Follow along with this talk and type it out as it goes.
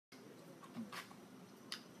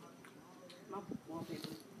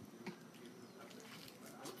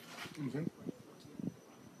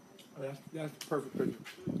That's the perfect picture.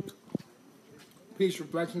 Peace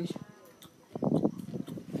reflections.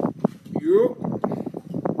 Yup.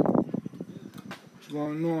 What's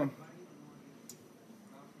going on?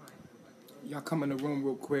 Y'all come in the room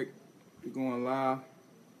real quick. We're going live.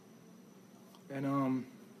 And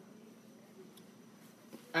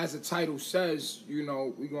as the title says, you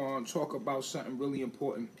know, we're going to talk about something really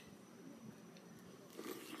important.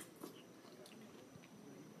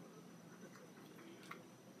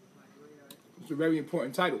 It's a very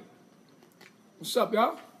important title. What's up,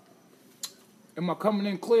 y'all? Am I coming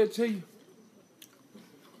in clear to you?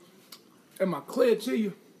 Am I clear to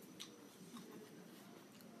you?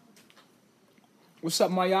 What's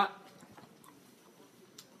up, my yacht?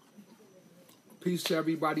 Peace to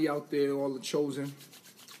everybody out there, all the chosen,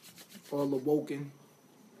 all the woken.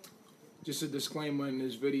 Just a disclaimer in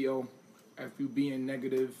this video, if you being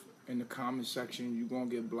negative in the comment section, you're going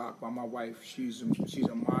to get blocked by my wife. She's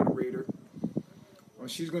a moderator. Or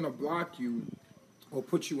she's going to block you or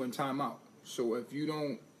put you in timeout. So if you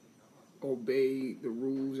don't obey the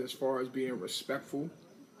rules as far as being respectful,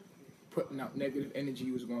 putting out negative energy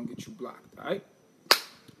is going to get you blocked, all right?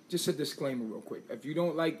 Just a disclaimer real quick. If you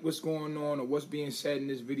don't like what's going on or what's being said in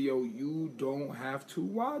this video, you don't have to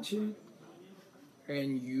watch it.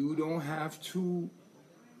 And you don't have to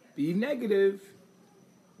be negative.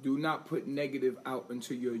 Do not put negative out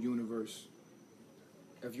into your universe.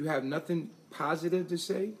 If you have nothing positive to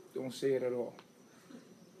say, don't say it at all.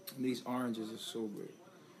 And these oranges are so great.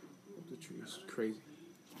 The tree is crazy.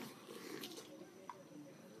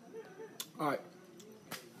 All right.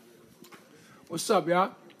 What's up,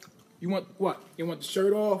 y'all? You want what? You want the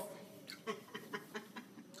shirt off?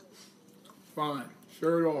 Fine.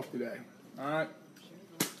 Shirt off today. All right.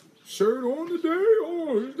 Shirt on today?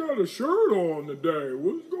 Oh, he's got a shirt on today.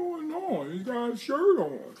 What's going on? He's got a shirt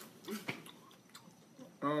on.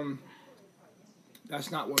 That's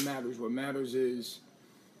not what matters. What matters is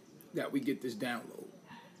that we get this download.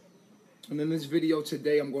 And in this video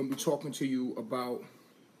today, I'm going to be talking to you about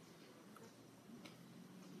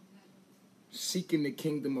seeking the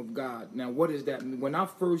kingdom of God. Now, what does that mean? When I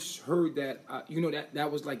first heard that, that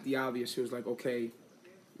was like the obvious. It was like, okay,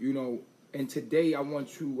 and today I want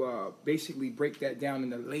to basically break that down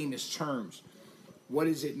in the lamest terms. What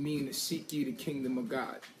does it mean to seek ye the kingdom of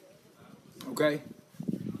God? Okay?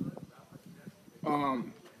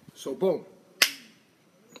 So boom.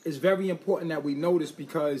 It's very important that we know this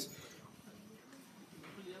because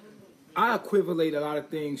I equivalate a lot of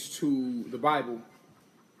things to the Bible.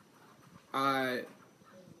 I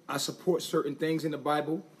support certain things in the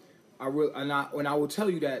Bible. I will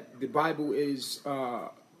tell you that the Bible is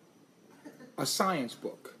a science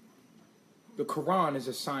book. The Quran is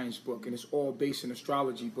a science book, and it's all based in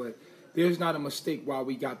astrology. But there's not a mistake why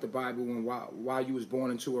we got the Bible and why you was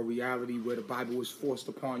born into a reality where the Bible was forced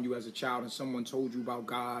upon you as a child and someone told you about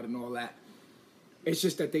God and all that. It's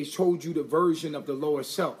just that they told you the version of the lower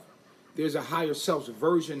self. There's a higher self's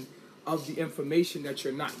version of the information that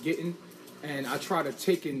you're not getting. And I try to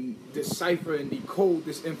take and decipher and decode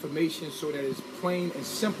this information so that it's plain and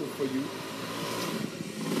simple for you.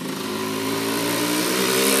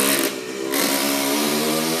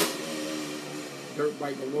 Dirt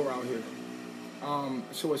biting the lure out here.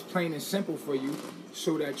 So it's plain and simple for you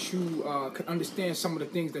so that you can understand some of the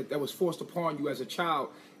things that was forced upon you as a child.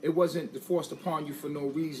 It wasn't forced upon you for no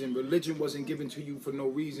reason. Religion wasn't given to you for no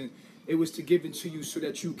reason. It was given to you so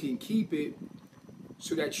that you can keep it,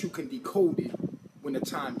 so that you can decode it when the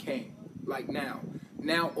time came. Like now.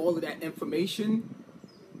 Now all of that information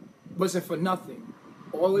wasn't for nothing.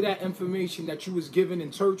 All of that information that you was given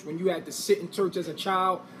in church, when you had to sit in church as a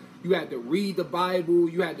child, you had to read the Bible,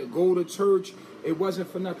 you had to go to church, it wasn't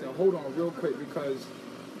for nothing. Hold on real quick because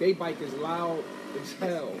they bike is loud as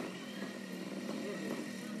hell.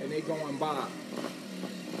 And they going by.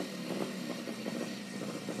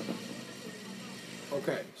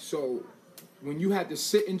 Okay, so when you had to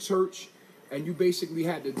sit in church and you basically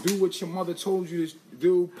had to do what your mother told you to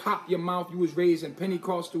do, pop your mouth, you was raised in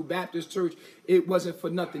Pentecostal Baptist church, it wasn't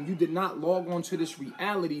for nothing. You did not log on to this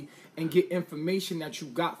reality and get information that you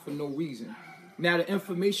got for no reason. Now, the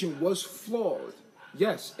information was flawed,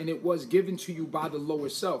 yes, and it was given to you by the lower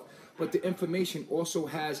self. But the information also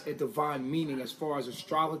has a divine meaning as far as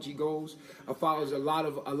astrology goes, as far as a lot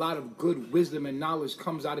of good wisdom and knowledge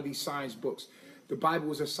comes out of these science books. The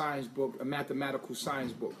Bible is a science book, a mathematical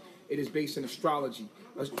science book. It is based in astrology.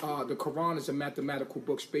 The Quran is a mathematical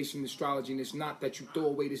book based in astrology, and it's not that you throw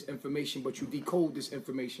away this information, but you decode this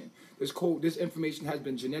information. This information has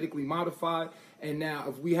been genetically modified, and now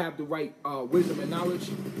if we have the right wisdom and knowledge,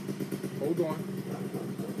 hold on.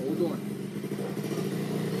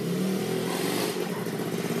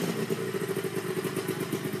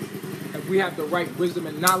 we have the right wisdom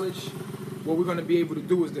and knowledge, what we're going to be able to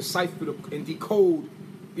do is decipher and decode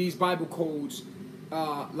these Bible codes.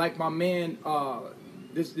 Like my man,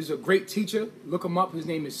 this is a great teacher. Look him up. His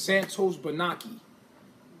name is Santos Banaki.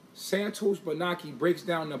 Santos Banaki breaks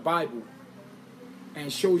down the Bible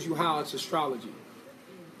and shows you how it's astrology.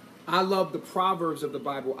 I love the Proverbs of the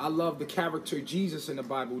Bible. I love the character Jesus in the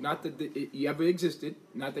Bible. Not that he ever existed.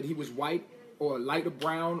 Not that he was white or lighter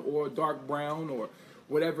brown or dark brown or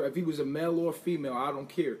whatever. If he was a male or a female, I don't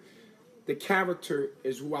care. The character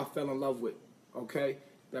is who I fell in love with. Okay?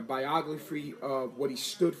 The biography of what he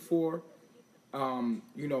stood for. You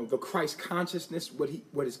know, the Christ consciousness,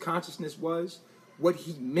 what his consciousness was, what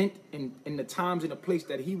he meant in the times and the place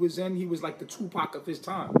that he was in. He was like the Tupac of his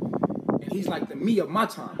time. And he's like the me of my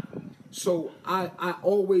time. So I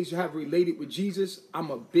always have related with Jesus.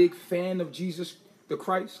 I'm a big fan of Jesus, the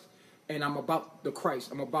Christ, and I'm about the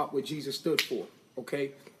Christ. I'm about what Jesus stood for,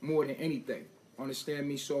 okay, more than anything. Understand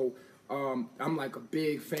me? So I'm like a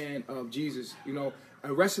big fan of Jesus. You know,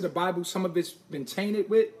 the rest of the Bible, some of it's been tainted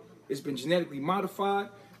with, it's been genetically modified,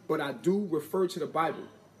 but I do refer to the Bible.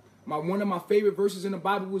 One of my favorite verses in the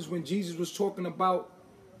Bible was when Jesus was talking about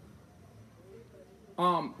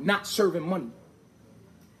not serving money.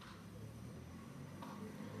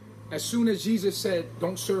 As soon as Jesus said,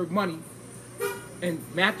 don't serve money, in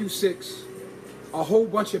Matthew 6, a whole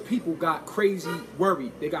bunch of people got crazy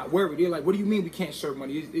worried. They got worried. They're like, what do you mean we can't serve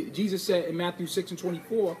money? Jesus said in Matthew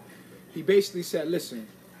 6:24, he basically said, listen,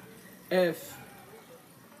 if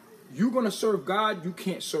you're going to serve God, you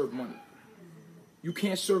can't serve money. You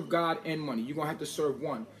can't serve God and money. You're going to have to serve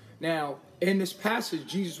one. Now, in this passage,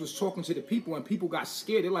 Jesus was talking to the people, and people got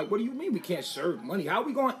scared. They're like, what do you mean we can't serve money? How are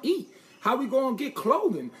we going to eat? How are we going to get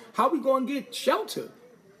clothing? How are we going to get shelter?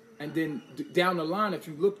 And then down the line, if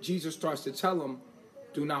you look, Jesus starts to tell them,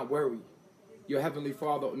 do not worry. Your heavenly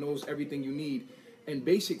Father knows everything you need. And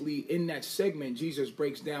basically, in that segment, Jesus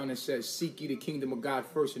breaks down and says, seek ye the kingdom of God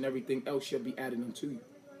first, and everything else shall be added unto you.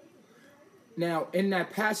 Now, in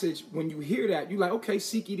that passage, when you hear that, you're like, okay,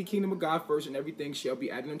 seek ye the kingdom of God first, and everything shall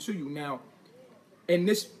be added unto you. Now, in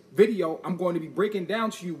this video, I'm going to be breaking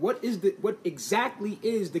down to you what exactly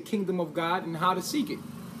is the kingdom of God and how to seek it.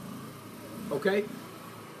 Okay?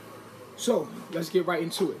 So, let's get right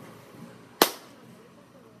into it.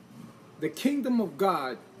 The kingdom of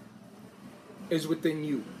God is within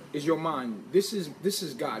you, is your mind. This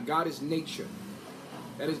is God. God is nature.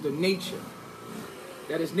 That is the nature.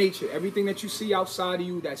 That is nature. Everything that you see outside of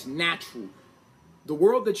you, that's natural. The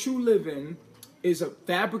world that you live in is a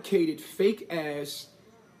fabricated, fake-ass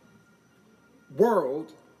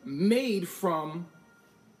world made from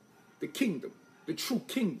the kingdom, the true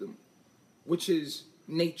kingdom, which is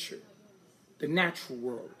nature, the natural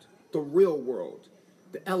world, the real world,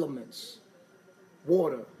 the elements,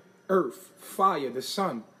 water, earth, fire, the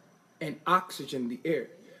sun, and oxygen, the air.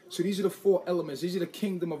 So these are the four elements. These are the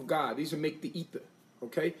kingdom of God. These are make the ether.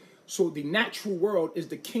 Okay? So the natural world is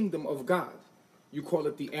the kingdom of God. You call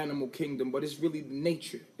it the animal kingdom, but it's really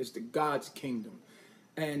nature. It's the God's kingdom.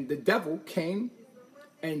 And the devil came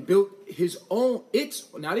and built his own,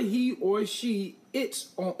 not a he or a she,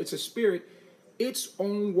 it's a spirit, its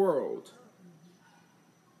own world.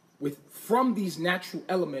 From these natural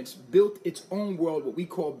elements, built its own world, what we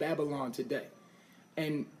call Babylon today.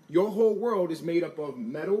 And your whole world is made up of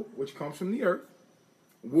metal, which comes from the earth,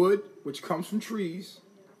 wood, which comes from trees,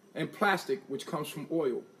 and plastic, which comes from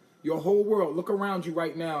oil. Your whole world, look around you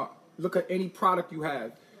right now. Look at any product you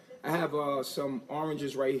have. I have some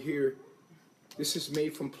oranges right here. This is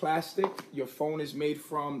made from plastic. Your phone is made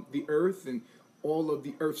from the earth and all of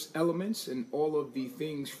the earth's elements and all of the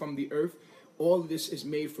things from the earth. All of this is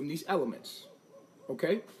made from these elements.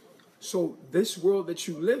 Okay? So this world that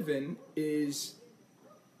you live in is,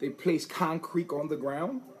 they place concrete on the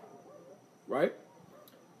ground, right?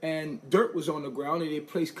 And dirt was on the ground, and they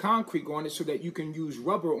placed concrete on it so that you can use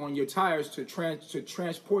rubber on your tires to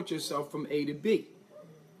transport yourself from A to B.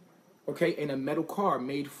 Okay, in a metal car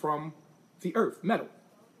made from the earth, metal.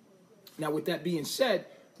 Now, with that being said,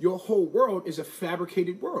 your whole world is a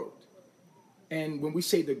fabricated world. And when we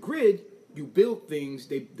say the grid, you build things,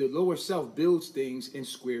 the lower self builds things in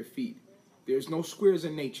square feet. There's no squares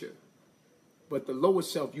in nature, but the lower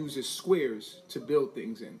self uses squares to build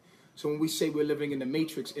things in. So when we say we're living in the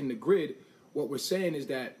matrix, in the grid, what we're saying is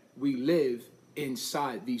that we live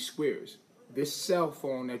inside these squares. This cell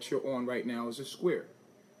phone that you're on right now is a square.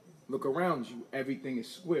 Look around you, everything is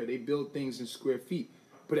square. They build things in square feet.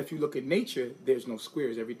 But if you look at nature, there's no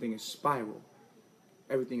squares. Everything is spiral.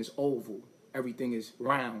 Everything is oval. Everything is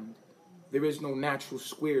round. There is no natural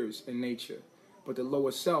squares in nature. But the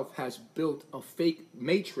lower self has built a fake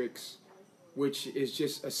matrix which is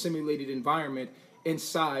just a simulated environment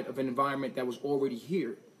inside of an environment that was already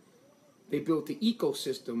here. They built the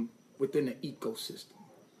ecosystem within the ecosystem,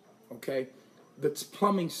 okay? The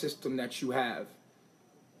plumbing system that you have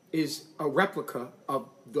is a replica of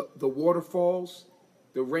the waterfalls,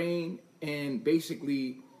 the rain, and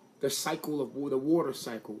basically the cycle of the water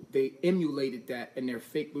cycle. They emulated that in their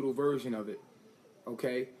fake little version of it,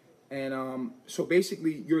 okay? And so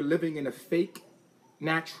basically you're living in a fake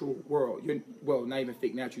natural world. Well, not even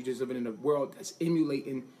fake natural, you're just living in a world that's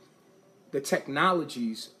emulating the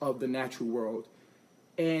technologies of the natural world,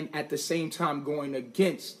 and at the same time going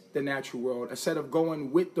against the natural world. Instead of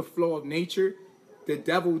going with the flow of nature, the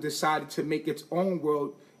devil decided to make its own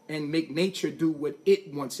world and make nature do what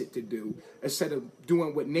it wants it to do, instead of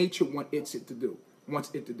doing what nature wants it to do.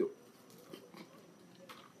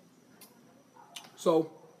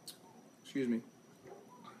 So, excuse me.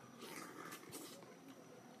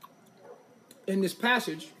 In this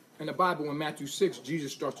passage in the Bible, in Matthew 6,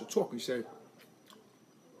 Jesus starts to talk. He said,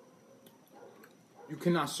 you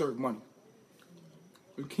cannot serve money.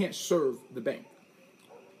 You can't serve the bank.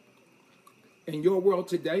 In your world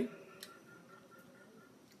today,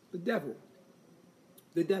 the devil.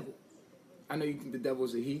 I know you think the devil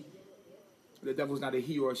is a he. The devil's not a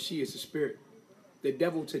he or a she, it's a spirit. The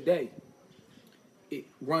devil today, it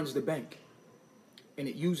runs the bank. And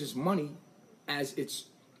it uses money as its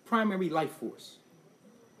primary life force.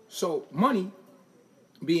 So money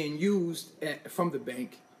being used from the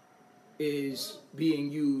bank is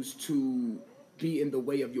being used to be in the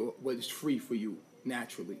way of what is free for you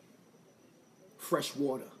naturally. Fresh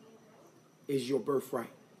water is your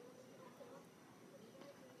birthright.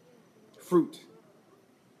 Fruit,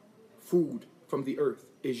 food from the earth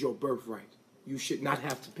is your birthright. You should not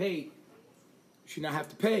have to pay. You should not have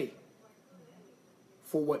to pay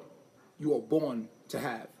for what you are born to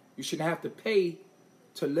have. You shouldn't have to pay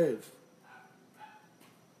to live.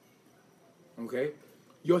 Okay?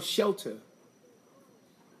 Your shelter,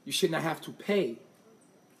 you should not have to pay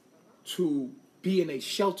to be in a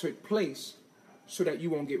sheltered place so that you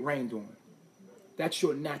won't get rained on. That's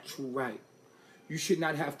your natural right. You should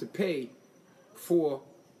not have to pay for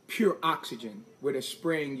pure oxygen where they're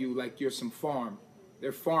spraying you like you're some farm.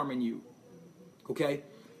 They're farming you. Okay?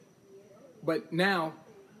 But now,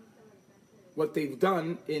 what they've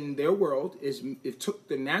done in their world is it took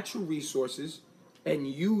the natural resources and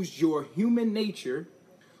used your human nature,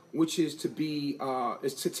 which is to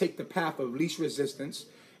take the path of least resistance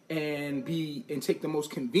and take the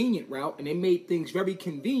most convenient route, and they made things very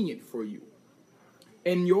convenient for you.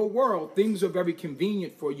 In your world, things are very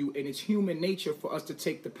convenient for you, and it's human nature for us to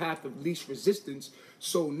take the path of least resistance.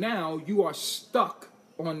 So now you are stuck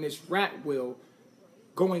on this rat wheel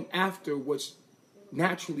going after what's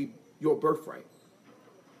naturally your birthright.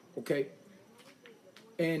 Okay?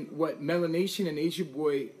 And what Melanation and Asia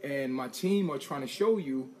Boy and my team are trying to show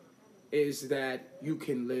you is that you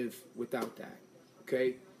can live without that.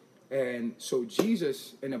 Okay? And so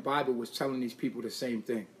Jesus in the Bible was telling these people the same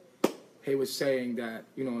thing. He was saying that,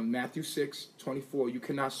 in Matthew 6:24, you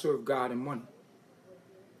cannot serve God and money.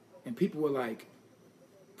 And people were like,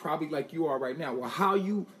 probably like you are right now, well, how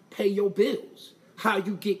you pay your bills, how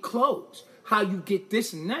you get clothes, how you get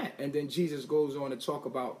this and that. And then Jesus goes on to talk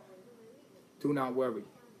about, do not worry.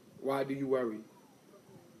 Why do you worry?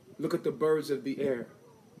 Look at the birds of the air.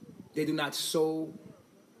 They do not sow,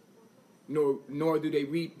 nor do they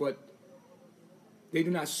reap, but they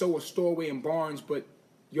do not sow or store away in barns, but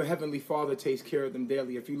your heavenly Father takes care of them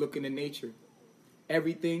daily. If you look into nature,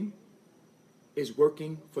 everything is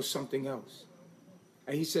working for something else.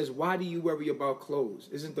 And he says, why do you worry about clothes?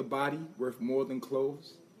 Isn't the body worth more than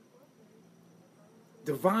clothes?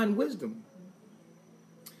 Divine wisdom.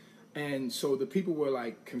 And so the people were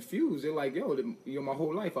like confused. They're like, my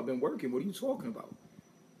whole life I've been working. What are you talking about?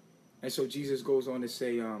 And so Jesus goes on to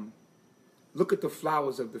say, look at the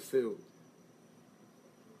flowers of the field.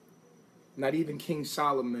 Not even King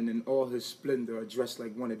Solomon in all his splendor are dressed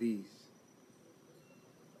like one of these.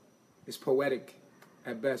 It's poetic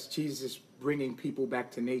at best. Jesus is bringing people back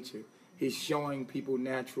to nature. He's showing people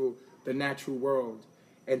the natural world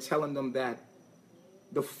and telling them that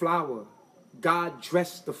the flower, God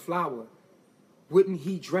dressed the flower. Wouldn't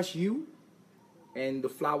he dress you? And the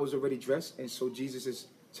flower's already dressed. And so Jesus is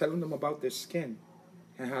telling them about their skin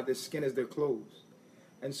and how their skin is their clothes.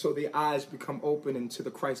 And so their eyes become open into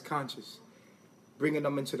the Christ conscious, bringing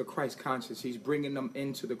them into the Christ conscious. He's bringing them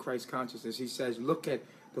into the Christ consciousness. He says, look at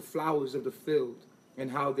the flowers of the field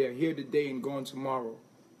and how they're here today and gone tomorrow.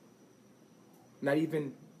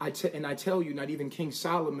 I tell you, not even King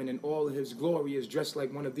Solomon in all of his glory is dressed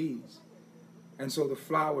like one of these. And so the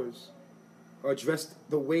flowers are dressed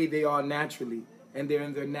the way they are naturally, and they're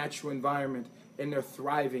in their natural environment, and they're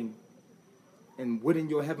thriving. And wouldn't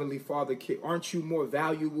your heavenly Father care? Aren't you more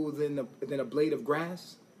valuable than a blade of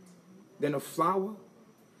grass, than a flower?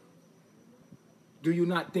 Do you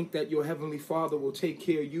not think that your heavenly Father will take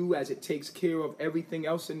care of you as it takes care of everything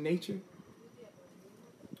else in nature?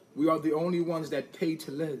 We are the only ones that pay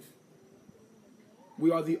to live.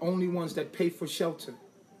 We are the only ones that pay for shelter.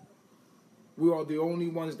 We are the only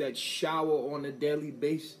ones that shower on a daily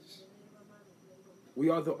basis. We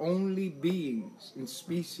are the only beings and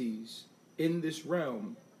species in this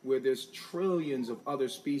realm where there's trillions of other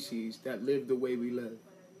species that live the way we live.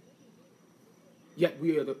 Yet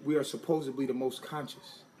we are supposedly the most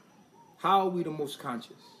conscious. How are we the most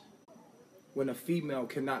conscious when a female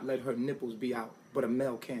cannot let her nipples be out, but a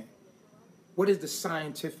male can? What is the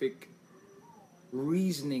scientific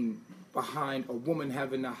reasoning behind a woman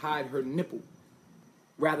having to hide her nipple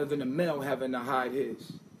rather than a male having to hide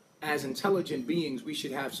his? As intelligent beings, we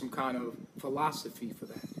should have some kind of philosophy for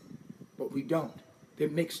that. But we don't.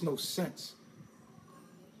 It makes no sense.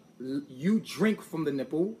 You drink from the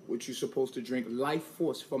nipple, which you're supposed to drink life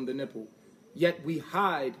force from the nipple, yet we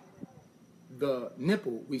hide the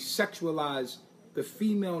nipple. We sexualize the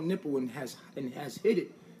female nipple and has hid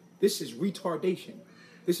it. This is retardation.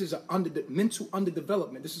 This is a mental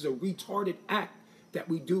underdevelopment. This is a retarded act that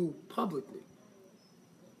we do publicly.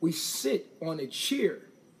 We sit on a chair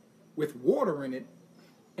with water in it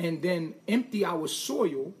and then empty our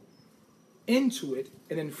soil into it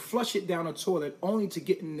and then flush it down a toilet only to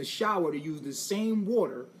get in the shower to use the same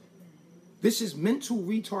water. This is mental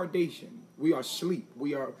retardation. We are asleep.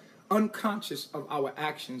 We are unconscious of our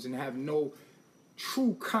actions and have no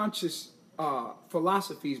true conscious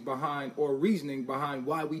philosophies behind or reasoning behind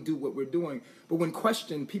why we do what we're doing. But when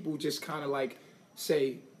questioned, people just kind of like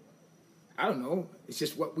say, I don't know, it's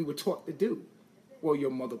just what we were taught to do. Well, your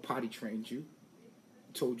mother potty trained you,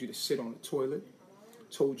 told you to sit on the toilet,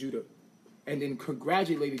 told you to, and then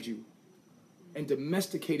congratulated you and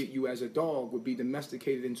domesticated you as a dog would be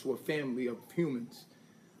domesticated into a family of humans.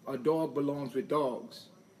 A dog belongs with dogs.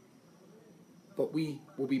 But we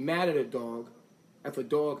will be mad at a dog if a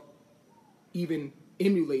dog even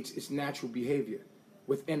emulates its natural behavior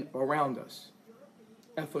within around us.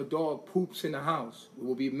 If a dog poops in the house, we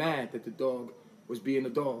will be mad that the dog was being a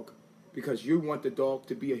dog because you want the dog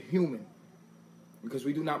to be a human. Because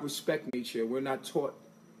we do not respect nature. We're not taught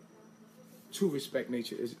to respect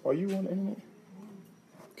nature. Are you on the internet?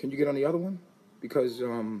 Can you get on the other one? Because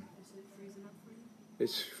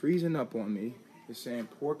it's freezing up on me. It's saying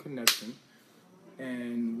poor connection.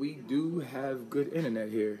 And we do have good internet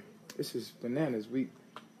here. This is bananas.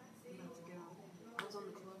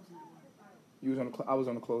 I was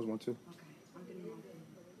on the closed one too.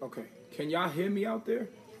 Okay. Can y'all hear me out there?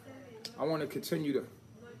 I want to continue to.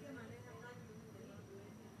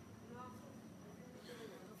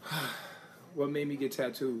 What made me get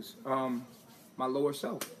tattoos? My lower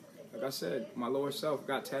self. Like I said, my lower self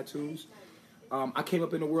got tattoos. I came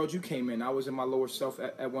up in the world you came in. I was in my lower self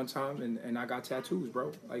at one time, and I got tattoos,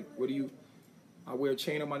 bro. Like, I wear a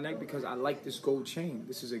chain on my neck because I like this gold chain.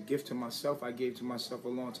 This is a gift to myself I gave to myself a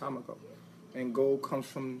long time ago. And gold comes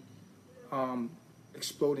from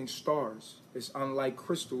exploding stars. It's unlike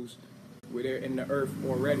crystals where they're in the earth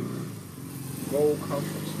already. Gold comes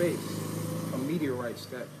from space, from meteorites,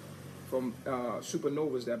 from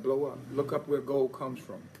supernovas that blow up. Look up where gold comes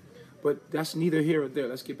from. But that's neither here or there.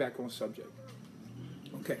 Let's get back on subject.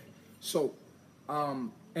 Okay, so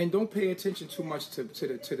and don't pay attention too much to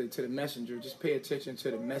the messenger. Just pay attention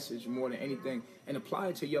to the message more than anything, and apply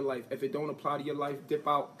it to your life. If it don't apply to your life, dip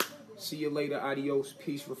out. See you later. Adios.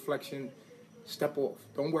 Peace. Reflection. Step off.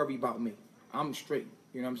 Don't worry about me. I'm straight.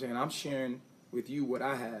 You know what I'm saying? I'm sharing with you what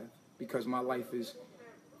I have because my life is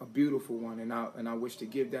a beautiful one, and I wish to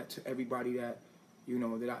give that to everybody that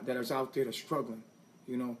that is out there that's struggling.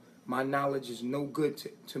 You know, my knowledge is no good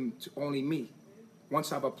to only me.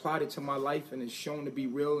 Once I've applied it to my life and it's shown to be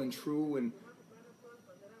real and true, and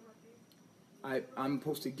I'm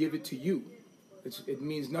supposed to give it to you. It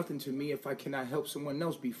means nothing to me if I cannot help someone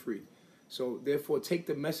else be free. So therefore, take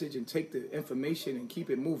the message and take the information and keep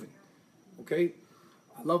it moving. Okay?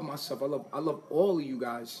 I love myself. I love all of you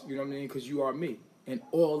guys. You know what I mean? Because you are me in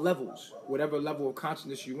all levels, whatever level of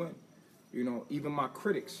consciousness you in. You know, even my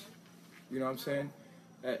critics. You know what I'm saying?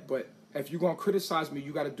 But if you're gonna criticize me,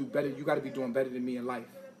 you gotta do better. You gotta be doing better than me in life.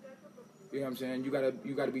 You know what I'm saying? You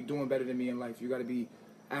gotta be doing better than me in life. You gotta be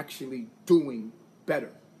actually doing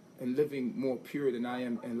better and living more pure than I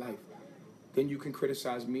am in life. Then you can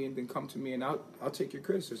criticize me and then come to me and I'll take your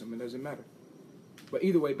criticism. It doesn't matter. But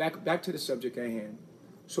either way, back to the subject at hand.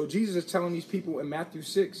 So Jesus is telling these people in Matthew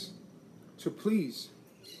 6 to please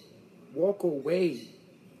walk away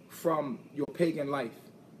from your pagan life,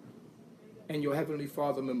 and your heavenly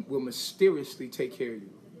Father will mysteriously take care of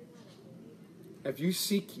you. If you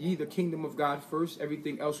seek ye the kingdom of God first,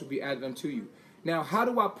 everything else will be added unto you. Now, how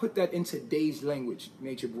do I put that in today's language,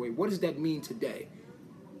 Nature Boy? What does that mean today?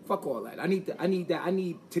 Fuck all that. I need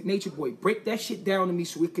Nature Boy, break that shit down to me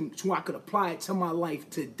so I could apply it to my life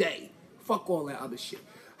today. Fuck all that other shit.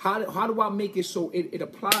 How do I make it so it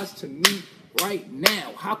applies to me right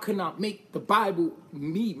now? How can I make the Bible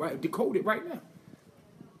decode it right now?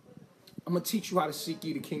 I'm going to teach you how to seek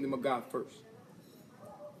ye the kingdom of God first.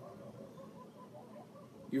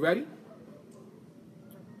 You ready?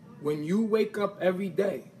 When you wake up every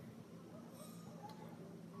day,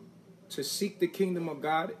 to seek the kingdom of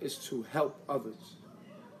God is to help others.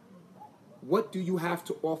 What do you have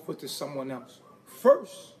to offer to someone else?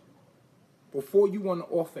 First, before you want to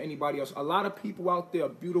offer anybody else. A lot of people out there are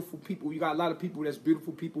beautiful people. You got a lot of people that's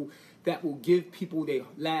beautiful people that will give people their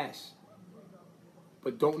last,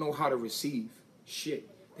 but don't know how to receive shit.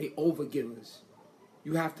 They overgivers.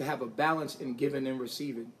 You have to have a balance in giving and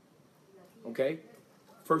receiving. Okay?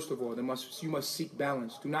 First of all, you must seek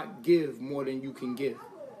balance. Do not give more than you can give.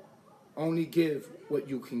 Only give what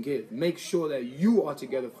you can give. Make sure that you are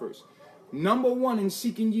together first. Number one in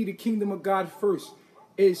seeking ye the kingdom of God first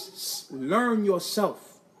is learn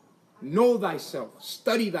yourself. Know thyself.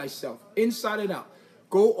 Study thyself. Inside and out.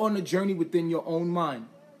 Go on a journey within your own mind.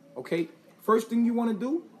 Okay? First thing you want to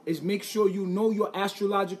do is make sure you know your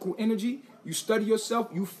astrological energy. You study yourself.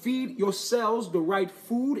 You feed your cells the right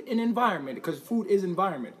food and environment, because food is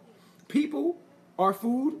environment. People are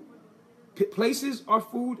food. Places are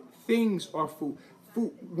food. Things are food.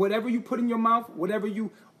 Food. Whatever you put in your mouth, whatever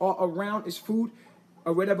you are around is food.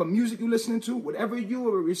 Or whatever music you're listening to, whatever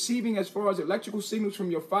you are receiving as far as electrical signals from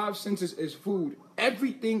your five senses is food.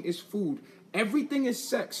 Everything is food. Everything is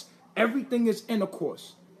sex. Everything is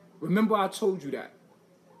intercourse. Remember I told you that.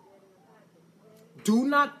 Do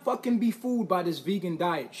not fucking be fooled by this vegan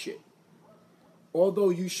diet shit. Although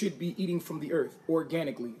you should be eating from the earth,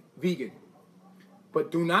 organically, vegan. But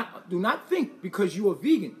do not think because you are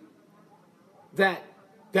vegan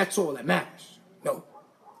that's all that matters. No.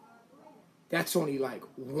 That's only like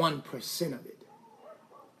 1% of it.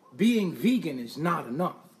 Being vegan is not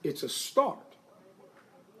enough. It's a start.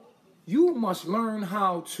 You must learn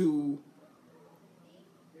how to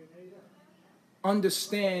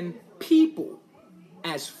understand people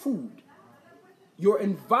as food, your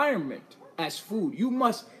environment as food. You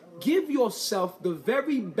must give yourself the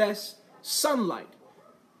very best sunlight,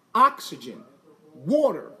 oxygen,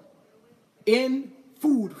 water, and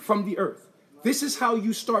food from the earth. This is how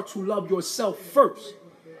you start to love yourself first.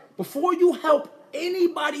 Before you help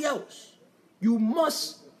anybody else, you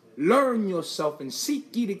must learn yourself and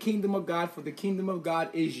seek ye the kingdom of God, for the kingdom of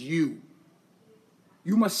God is you.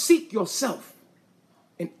 You must seek yourself,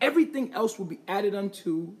 and everything else will be added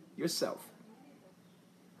unto yourself.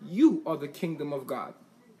 You are the kingdom of God.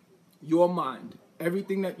 Your mind,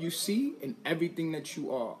 everything that you see and everything that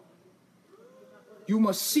you are. You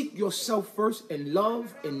must seek yourself first and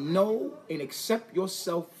love and know and accept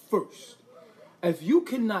yourself first. If you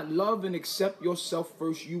cannot love and accept yourself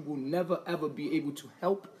first, you will never ever be able to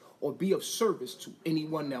help or be of service to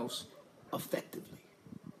anyone else effectively.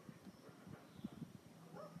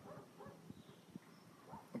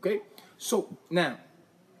 Okay? So now,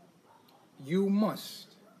 you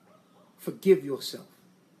must forgive yourself.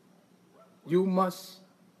 You must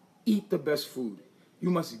eat the best food. You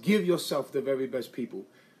must give yourself the very best people.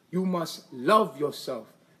 You must love yourself.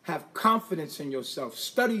 Have confidence in yourself.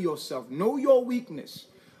 Study yourself. Know your weakness.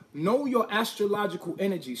 Know your astrological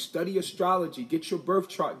energy. Study astrology. Get your birth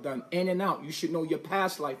chart done in and out. You should know your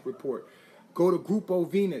past life report. Go to Grupo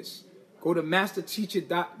Venus. Go to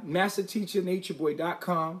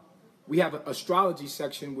masterteachernatureBoy.com. We have an astrology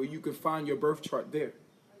section where you can find your birth chart there.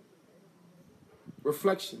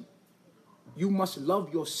 Reflection. You must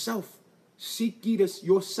love yourself. Seek ye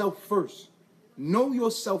yourself first. Know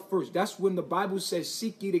yourself first. That's when the Bible says,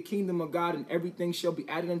 seek ye the kingdom of God and everything shall be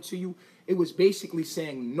added unto you. It was basically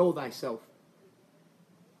saying, know thyself.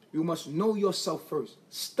 You must know yourself first.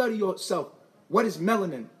 Study yourself. What is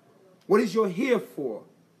melanin? What is your hair for?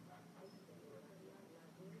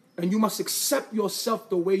 And you must accept yourself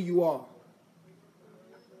the way you are.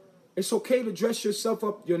 It's okay to dress yourself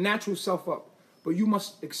up, your natural self up. But you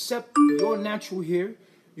must accept your natural hair.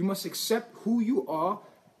 You must accept who you are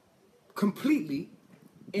completely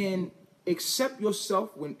and accept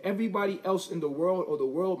yourself when everybody else in the world, or the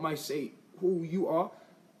world might say who you are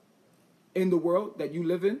in the world that you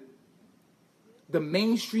live in. the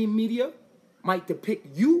mainstream media might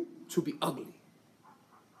depict you to be ugly.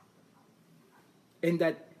 And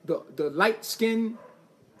that the light-skinned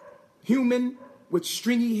human with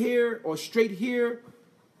stringy hair or straight hair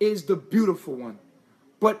is the beautiful one.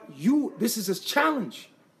 But this is a challenge.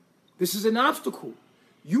 This is an obstacle.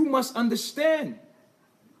 You must understand.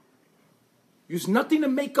 There's nothing to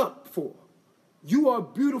make up for. You are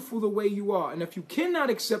beautiful the way you are. And if you cannot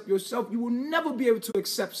accept yourself, you will never be able to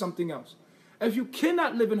accept something else. If you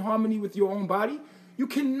cannot live in harmony with your own body, you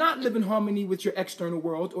cannot live in harmony with your external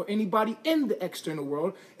world or anybody in the external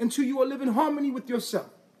world until you are living in harmony with yourself.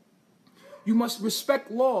 You must respect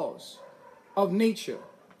laws of nature.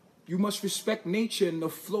 You must respect nature and the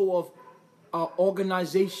flow of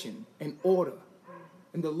organization and order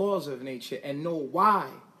and the laws of nature and know why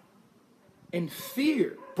and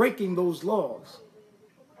fear breaking those laws.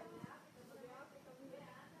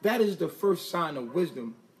 That is the first sign of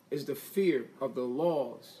wisdom, is the fear of the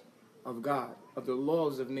laws of God, of the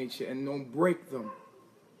laws of nature, and don't break them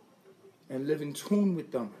and live in tune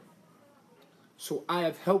with them. So I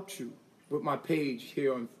have helped you with my page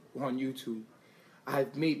here on YouTube. I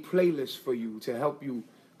have made playlists for you to help you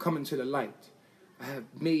come into the light. I have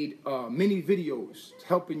made many videos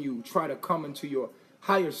helping you try to come into your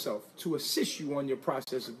higher self, to assist you on your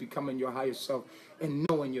process of becoming your higher self and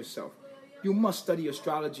knowing yourself. You must study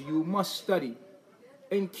astrology. You must study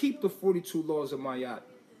and keep the 42 laws of Mayat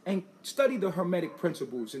and study the Hermetic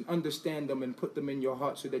principles and understand them and put them in your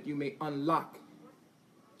heart so that you may unlock,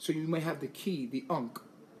 so you may have the key, the Ankh,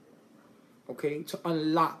 okay, to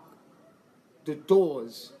unlock the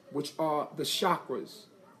doors, which are the chakras,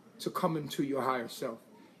 to come into your higher self.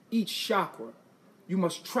 Each chakra, you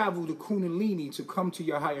must travel the Kundalini to come to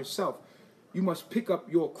your higher self. You must pick up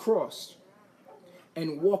your cross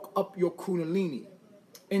and walk up your Kundalini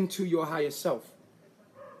into your higher self.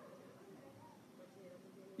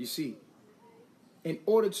 You see, in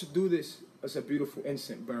order to do this, it's a beautiful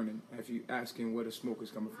incense burning, if you're asking where the smoke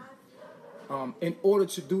is coming from. In order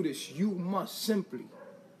to do this, you must simply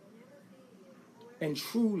and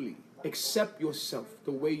truly accept yourself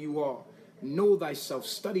the way you are. Know thyself,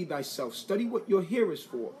 study what you're here is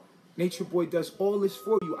for. Nature Boy does all this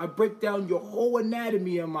for you. I break down your whole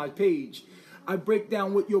anatomy on my page. I break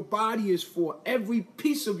down what your body is for, every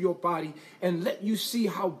piece of your body, and let you see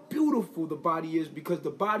how beautiful the body is, because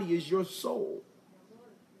the body is your soul.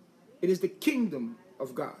 It is the kingdom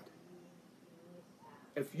of God.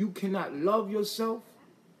 If you cannot love yourself,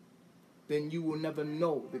 then you will never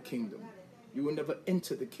know the kingdom. You will never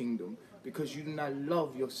enter the kingdom because you do not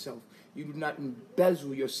love yourself. You do not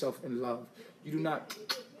embezzle yourself in love. You do not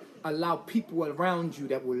allow people around you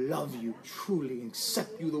that will love you truly and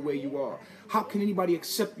accept you the way you are. How can anybody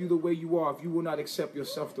accept you the way you are if you will not accept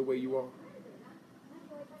yourself the way you are?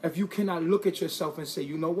 If you cannot look at yourself and say,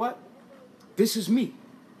 you know what? This is me.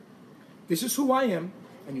 This is who I am.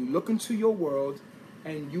 And you look into your world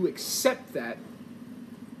and you accept that.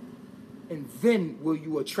 And then will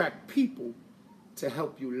you attract people to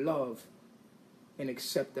help you love and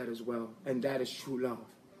accept that as well. And that is true love.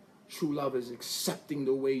 True love is accepting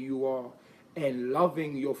the way you are and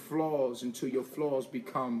loving your flaws until your flaws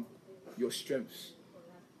become your strengths.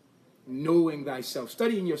 Knowing thyself,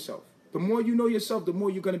 studying yourself. The more you know yourself, the more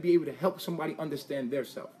you're going to be able to help somebody understand their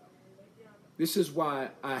self. This is why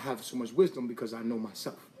I have so much wisdom, because I know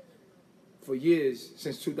myself. For years,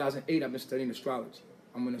 since 2008, I've been studying astrology.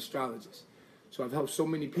 I'm an astrologist. So I've helped so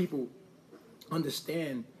many people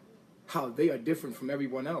understand how they are different from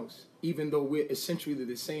everyone else. Even though we're essentially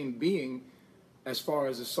the same being, as far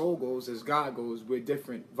as the soul goes, as God goes, we're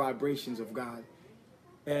different vibrations of God.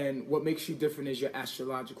 And what makes you different is your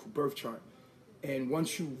astrological birth chart. And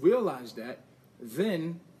once you realize that,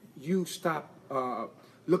 then you stop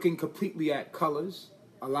looking completely at colors.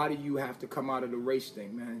 A lot of you have to come out of the race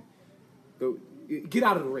thing, man. Get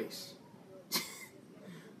out of the race.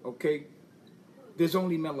 Okay? There's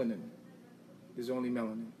only melanin. There's only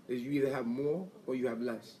melanin. You either have more or you have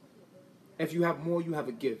less. If you have more, you have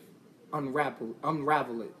a gift.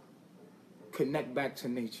 Unravel it. Connect back to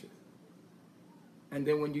nature. And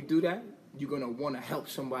then when you do that, you're going to want to help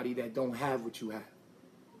somebody that don't have what you have.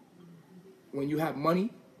 When you have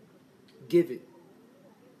money, give it.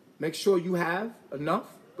 Make sure you have enough,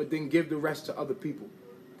 but then give the rest to other people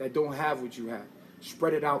that don't have what you have.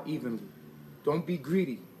 Spread it out evenly. Don't be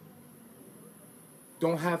greedy.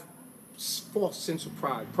 Don't have false sense of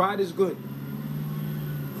pride. Pride is good.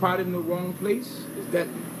 Pride in the wrong place is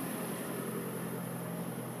deadly.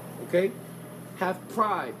 Okay? Have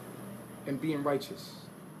pride in being righteous.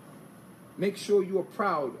 Make sure you are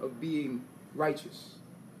proud of being righteous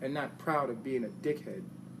and not proud of being a dickhead,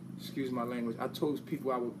 Excuse my language. I told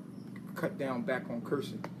people I would cut down back on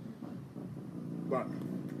cursing. But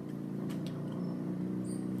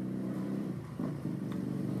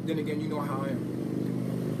then again, you know how I am.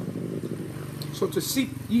 So to seek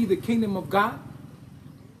ye the kingdom of God,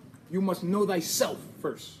 you must know thyself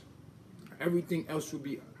first. Everything else will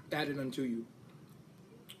be added unto you.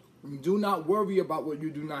 Do not worry about what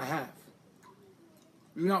you do not have.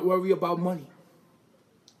 Do not worry about money.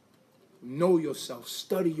 Know yourself.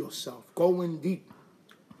 Study yourself. Go in deep.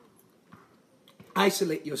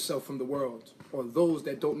 Isolate yourself from the world or those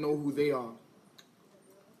that don't know who they are.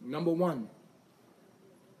 Number one,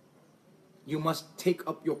 you must take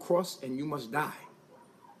up your cross and you must die.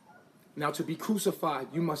 Now, to be crucified,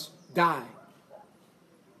 you must die.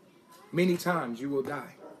 Many times you will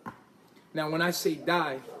die. Now, when I say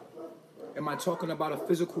die, am I talking about a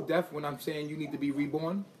physical death when I'm saying you need to be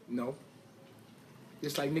reborn? No.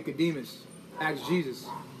 Just like Nicodemus asked Jesus.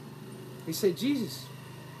 He said, Jesus,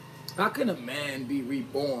 how can a man be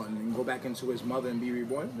reborn and go back into his mother and be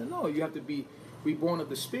reborn? No, you have to be reborn of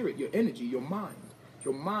the spirit, your energy, your mind.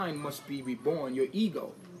 Your mind must be reborn, your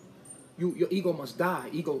ego. Your ego must die,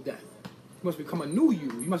 ego death. You must become a new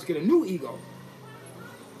you. You must get a new ego.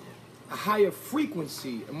 A higher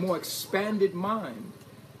frequency, a more expanded mind,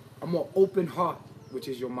 a more open heart, which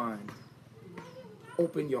is your mind.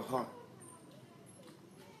 Open your heart.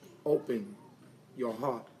 Open your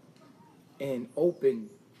heart. And open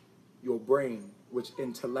your brain, which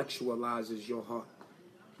intellectualizes your heart.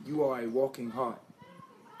 You are a walking heart.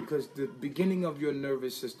 Because the beginning of your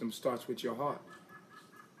nervous system starts with your heart.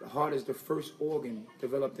 The heart is the first organ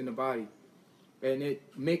developed in the body. And it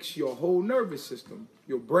makes your whole nervous system.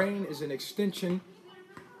 Your brain is an extension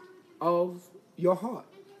of your heart.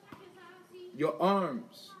 Your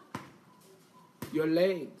arms, your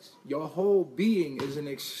legs, your whole being is an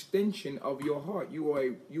extension of your heart.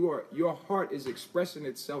 Your heart is expressing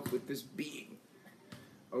itself with this being.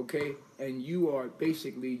 Okay? And you are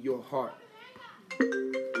basically your heart.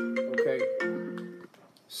 Okay?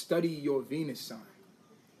 Study your Venus sign.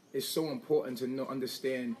 It's so important to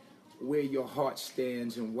understand where your heart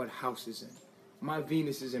stands and what house is in. My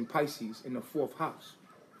Venus is in Pisces in the 4th house,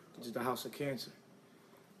 which is the house of Cancer.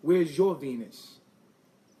 Where's your Venus?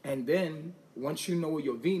 And then, once you know where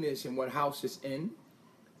your Venus and what house it's in,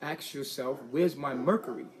 ask yourself, where's my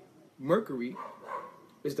Mercury? Mercury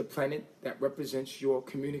is the planet that represents your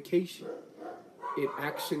communication. It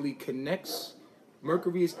actually connects.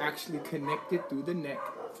 Mercury is actually connected through the neck,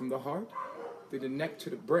 from the heart, through the neck to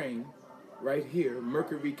the brain. Right here,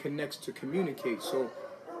 Mercury connects to communicate. So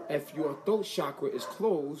if your throat chakra is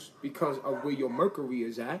closed because of where your Mercury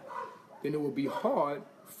is at, then it will be hard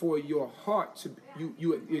for your heart to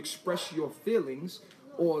you express your feelings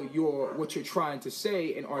or what you're trying to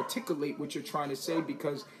say and articulate what you're trying to say,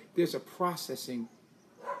 because there's a processing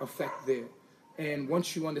effect there. And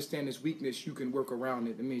once you understand this weakness, you can work around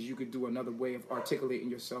it. It means you could do another way of articulating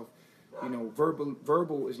yourself. You know,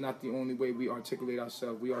 verbal is not the only way we articulate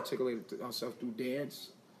ourselves. We articulate ourselves through dance.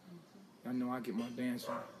 I know I get my dance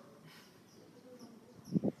on.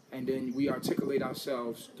 And then we articulate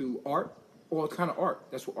ourselves through art, all kind of art.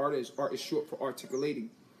 That's what art is. Art is short for articulating.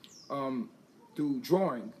 Through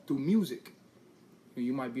drawing, through music.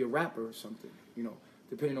 You might be a rapper or something, you know,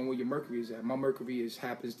 depending on where your Mercury is at. My Mercury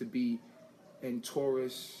happens to be in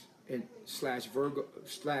Taurus and / Virgo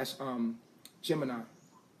 / Gemini.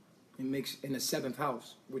 It makes in the 7th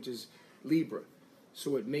house, which is Libra.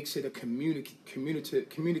 So it makes it a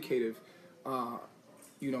communicative,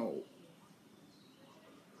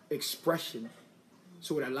 expression.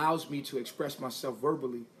 So it allows me to express myself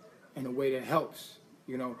verbally in a way that helps,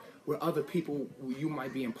 where other people, you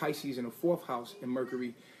might be in Pisces in the 4th house in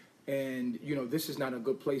Mercury, and, this is not a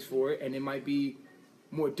good place for it, and it might be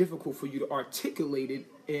more difficult for you to articulate it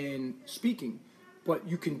in speaking, but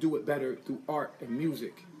you can do it better through art and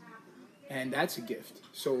music. And that's a gift.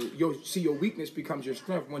 So you'll see your weakness becomes your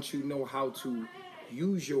strength once you know how to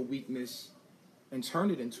use your weakness and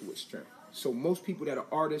turn it into a strength. So most people that are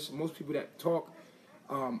artists, most people that talk,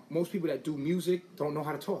 most people that do music don't know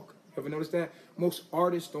how to talk. Ever notice that? Most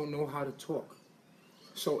artists don't know how to talk.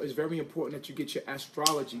 So it's very important that you get your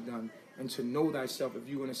astrology done and to know thyself. If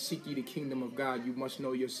you're going to seek ye the kingdom of God, you must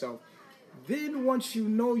know yourself. Then once you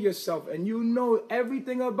know yourself and you know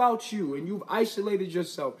everything about you and you've isolated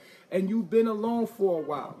yourself and you've been alone for a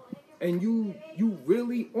while and you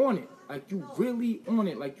really on it, like you really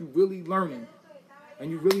learning and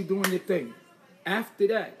you really doing your thing. After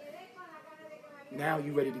that, now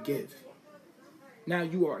you're ready to give. Now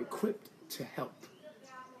you are equipped to help,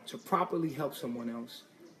 to properly help someone else.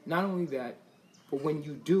 Not only that, but when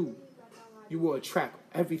you do, you will attract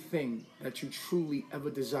everything that you truly ever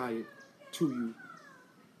desired to you.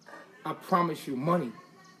 I promise you, money,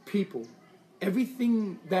 people,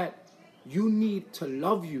 everything that you need to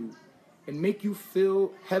love you and make you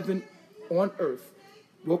feel heaven on earth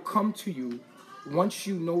will come to you once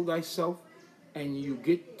you know thyself and you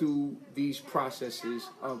get through these processes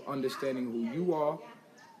of understanding who you are.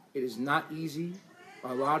 It is not easy.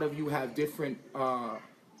 A lot of you have different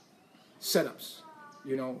setups.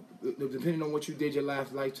 You know, depending on what you did your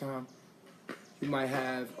last lifetime, you might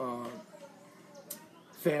have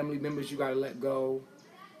family members you got to let go.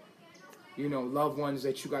 You know, loved ones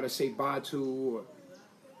that you got to say bye to. Or,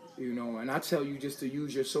 you know, and I tell you just to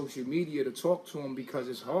use your social media to talk to them because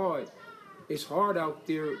it's hard. It's hard out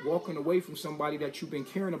there walking away from somebody that you've been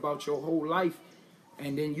caring about your whole life.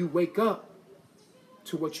 And then you wake up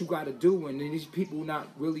to what you got to do. And then these people not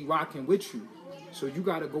really rocking with you. So you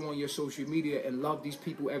got to go on your social media and love these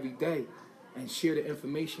people every day and share the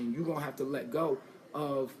information. You're going to have to let go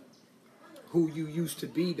of who you used to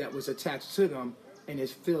be that was attached to them, and it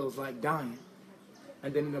feels like dying.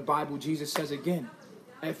 And then in the Bible, Jesus says again,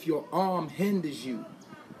 if your arm hinders you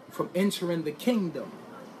from entering the kingdom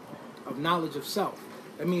of knowledge of self,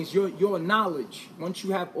 that means your knowledge, once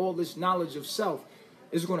you have all this knowledge of self,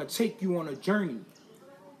 is going to take you on a journey.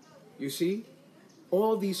 You see?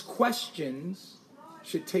 All these questions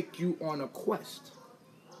should take you on a quest.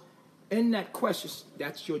 In that quest,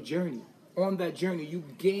 that's your journey. On that journey, you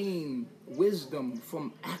gain wisdom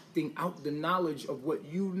from acting out the knowledge of what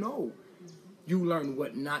you know. You learn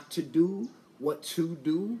what not to do, what to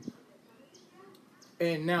do,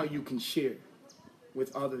 and now you can share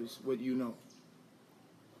with others what you know.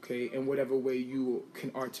 Okay, in whatever way you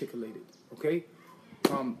can articulate it. Okay,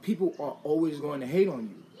 people are always going to hate on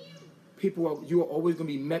you. You are always going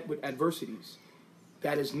to be met with adversities.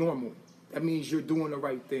 That is normal. That means you're doing the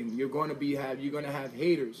right thing. You're going to have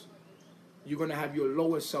haters. You're going to have your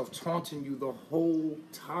lower self taunting you the whole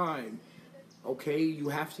time. Okay? You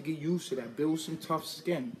have to get used to that. Build some tough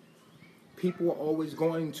skin. People are always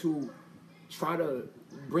going to try to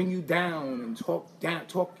bring you down and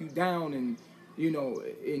talk you down and, you know,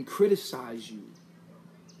 and criticize you.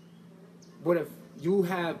 But if you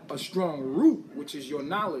have a strong root, which is your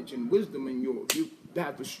knowledge and wisdom, and you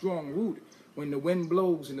have the strong root, when the wind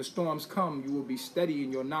blows and the storms come, you will be steady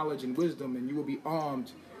in your knowledge and wisdom, and you will be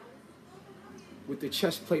armed with the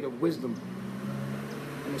chest plate of wisdom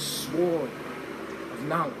and the sword of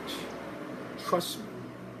knowledge. Trust me,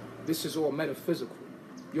 this is all metaphysical.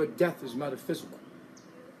 Your death is metaphysical.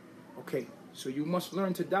 Okay, so you must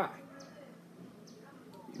learn to die.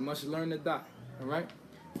 You must learn to die, all right?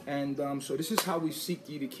 And so this is how we seek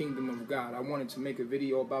ye the kingdom of God. I wanted to make a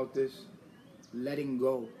video about this, letting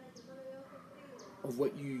go of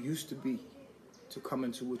what you used to be to come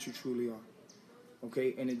into what you truly are.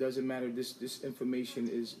 Okay, and it doesn't matter. This information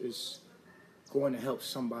is going to help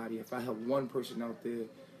somebody. If I help one person out there,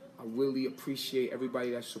 I really appreciate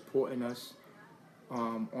everybody that's supporting us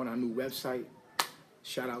on our new website.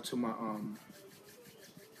 Shout out to my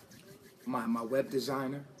my web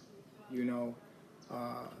designer. You know,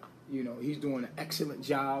 he's doing an excellent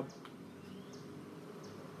job.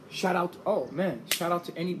 Shout out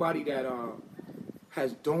to anybody that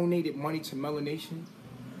has donated money to Melanation.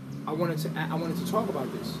 I wanted to talk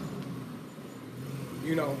about this.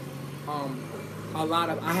 You know, I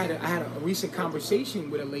had a recent conversation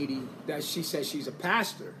with a lady that she says she's a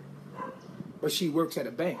pastor, but she works at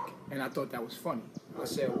a bank, and I thought that was funny. I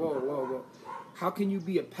said, whoa, how can you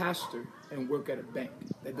be a pastor and work at a bank?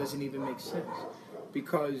 That doesn't even make sense.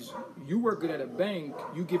 Because you working at a bank,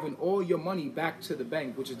 you giving all your money back to the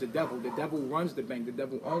bank, which is the devil. The devil runs the bank. The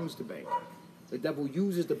devil owns the bank. The devil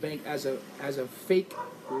uses the bank as a fake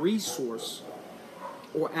resource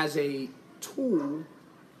or as a tool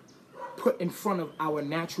put in front of our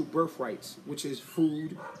natural birthrights, which is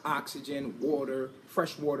food, oxygen, water,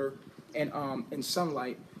 fresh water, and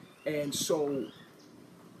sunlight. And so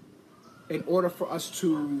in order for us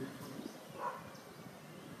to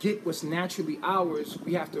get what's naturally ours,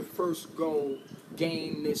 we have to first go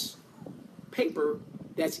gain this paper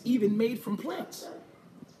that's even made from plants.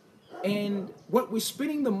 And what we're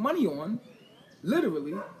spending the money on,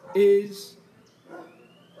 literally, is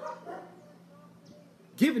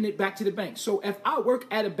giving it back to the bank. So if I work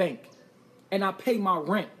at a bank and I pay my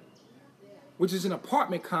rent, which is an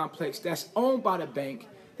apartment complex that's owned by the bank,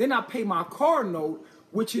 then I pay my car note,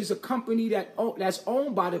 which is a company that's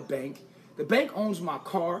owned by the bank. The bank owns my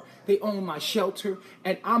car, they own my shelter,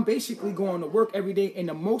 and I'm basically going to work every day, and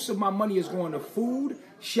the most of my money is going to food,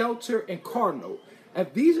 shelter, and car note.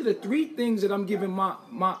 If these are the three things that I'm giving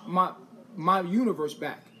my universe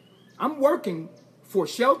back, I'm working for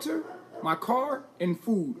shelter, my car, and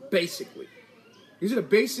food, basically. These are the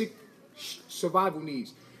basic survival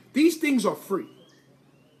needs. These things are free.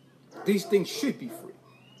 These things should be free.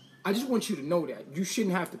 I just want you to know that. You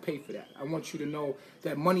shouldn't have to pay for that. I want you to know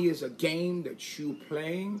that money is a game that you're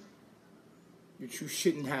playing that you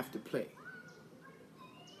shouldn't have to play.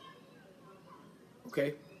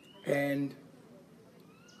 Okay? And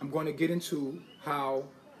I'm going to get into how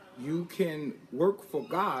you can work for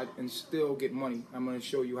God and still get money. I'm going to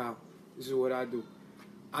show you how. This is what I do.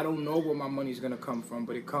 I don't know where my money is going to come from,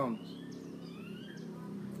 but it comes.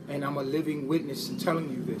 And I'm a living witness in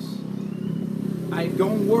telling you this. I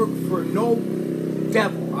don't work for no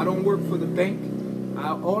devil. I don't work for the bank.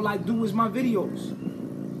 All I do is my videos.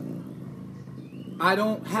 I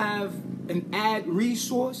don't have an ad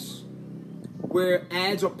resource where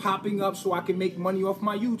ads are popping up so I can make money off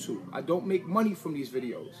my YouTube. I don't make money from these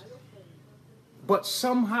videos. But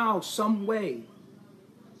somehow, some way,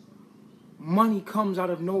 money comes out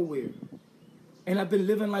of nowhere. And I've been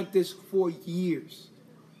living like this for years.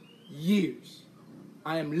 Years.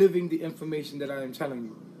 I am living the information that I am telling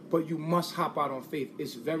you. But you must hop out on faith.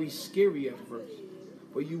 It's very scary at first,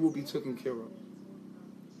 but you will be taken care of.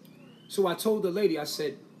 So I told the lady, I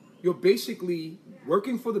said, you're basically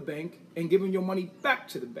working for the bank and giving your money back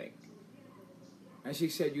to the bank. And she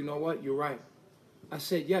said, you know what? You're right. I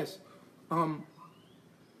said, yes.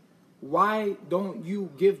 Why don't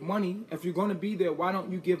you give money? If you're going to be there, why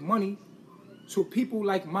don't you give money to people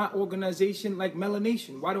like my organization, like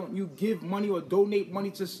Melanation? Why don't you give money or donate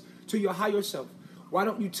money to your higher self? Why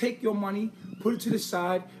don't you take your money, put it to the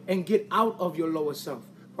side, and get out of your lower self?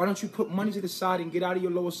 Why don't you put money to the side and get out of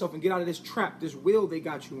your lower self and get out of this trap, this wheel they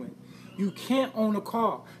got you in? You can't own a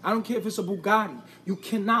car. I don't care if it's a Bugatti. You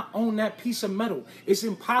cannot own that piece of metal. It's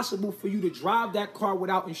impossible for you to drive that car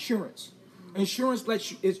without insurance. Insurance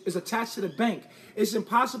is attached to the bank. It's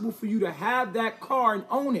impossible for you to have that car and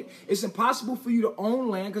own it. It's impossible for you to own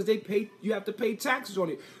land because you have to pay taxes on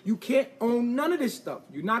it. You can't own none of this stuff.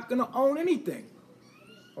 You're not going to own anything.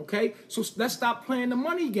 Okay? So let's stop playing the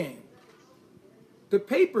money game. The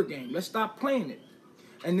paper game. Let's stop playing it.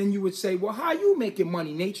 And then you would say, well, how you making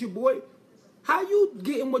money, nature boy? How you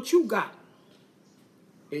getting what you got?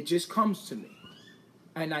 It just comes to me.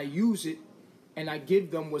 And I use it. And I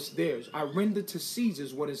give them what's theirs. I render to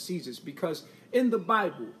Caesar's what is Caesar's. Because in the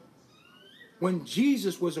Bible, when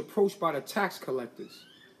Jesus was approached by the tax collectors,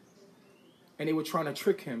 and they were trying to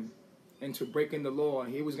trick him into breaking the law,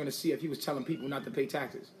 he was going to see if he was telling people not to pay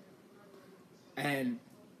taxes. And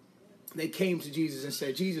they came to Jesus and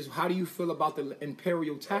said, Jesus, how do you feel about the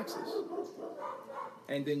imperial taxes?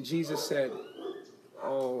 And then Jesus said,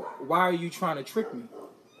 oh, why are you trying to trick me?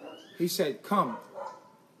 He said, come.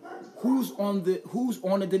 Who's on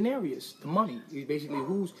the denarius, the money? Basically,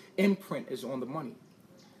 whose imprint is on the money?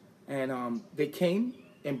 And they came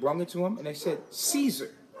and brought it to him, and they said, Caesar.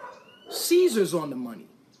 Caesar's on the money.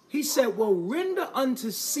 He said, well, render unto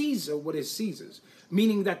Caesar what is Caesar's,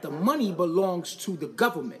 meaning that the money belongs to the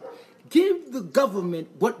government. Give the government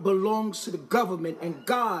what belongs to the government, and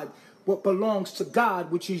God what belongs to God,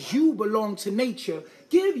 which is you belong to nature.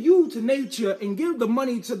 Give you to nature and give the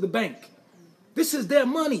money to the bank. This is their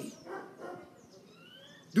money.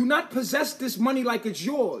 Do not possess this money like it's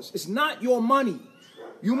yours. It's not your money.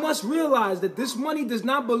 You must realize that this money does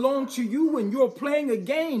not belong to you, and you're playing a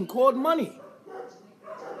game called money.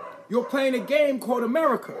 You're playing a game called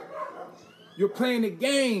America. You're playing a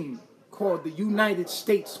game called the United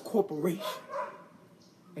States Corporation.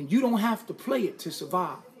 And you don't have to play it to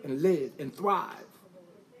survive and live and thrive.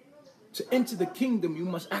 To enter the kingdom, you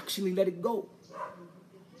must actually let it go.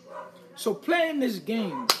 So playing this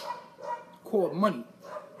game called money,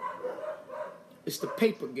 it's the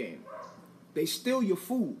paper game. They steal your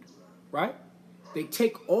food, right? They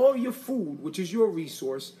take all your food, which is your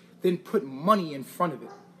resource, then put money in front of it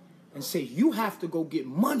and say, you have to go get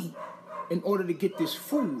money in order to get this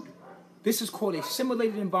food. This is called a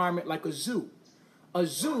simulated environment, like a zoo. A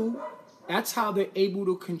zoo, that's how they're able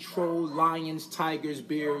to control lions, tigers,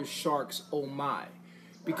 bears, sharks, oh my.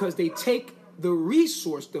 Because they take the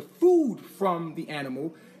resource, the food from the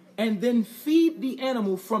animal, and then feed the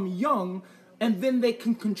animal from young, and then they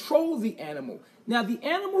can control the animal. Now, the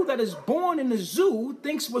animal that is born in the zoo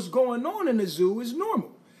thinks what's going on in the zoo is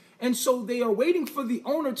normal. And so they are waiting for the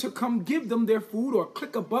owner to come give them their food, or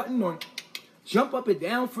click a button, or jump up and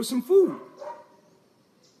down for some food.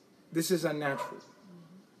 This is unnatural.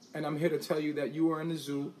 And I'm here to tell you that you are in the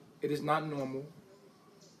zoo. It is not normal.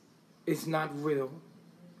 It's not real.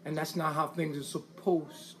 And that's not how things are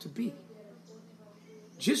supposed to be.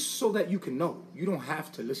 Just so that you can know, you don't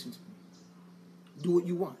have to listen to me. Do what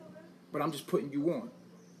you want. but I'm just putting you on.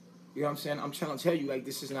 You know what I'm saying? I'm trying to tell you, like,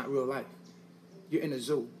 this is not real life. You're in a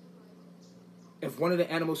zoo. If one of the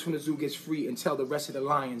animals from the zoo gets free and tell the rest of the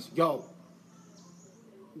lions, yo,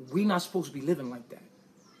 we not supposed to be living like that.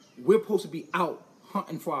 We're supposed to be out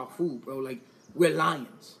hunting for our food, bro. Like, we're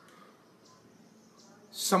lions.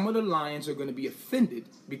 Some of the lions are going to be offended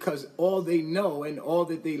because all they know and all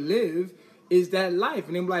that they live is that life.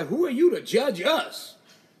 And they're like, who are you to judge us?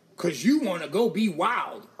 Because you want to go be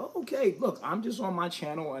wild. Okay, look, I'm just on my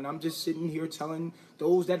channel and I'm just sitting here telling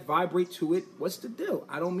those that vibrate to it, what's the deal?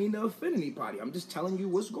 I don't mean to offend anybody. I'm just telling you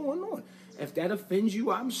what's going on. If that offends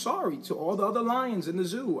you, I'm sorry. To all the other lions in the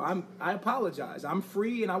zoo, I apologize. I'm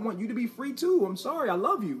free and I want you to be free too. I'm sorry. I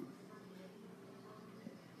love you.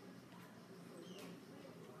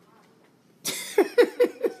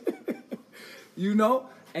 You know?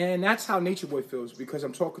 And that's how Nature Boy feels, because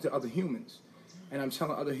I'm talking to other humans. And I'm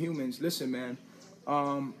telling other humans, listen, man,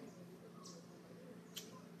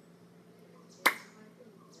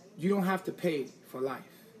 you don't have to pay for life.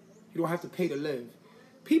 You don't have to pay to live.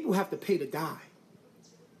 People have to pay to die.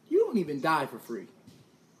 You don't even die for free.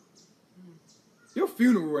 Your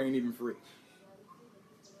funeral ain't even free.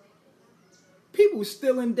 People are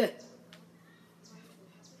still in debt.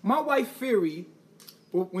 My wife, Fury,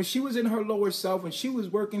 when she was in her lower self, when she was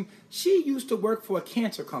working, she used to work for a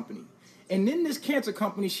cancer company. And in this cancer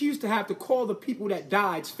company, she used to have to call the people that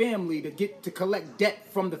died's family to collect debt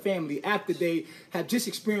from the family after they had just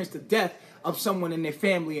experienced the death of someone in their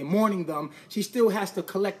family and mourning them. She still has to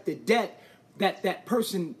collect the debt that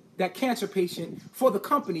person, that cancer patient, for the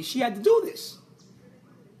company. She had to do this.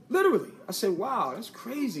 Literally. I said, wow, that's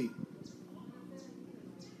crazy.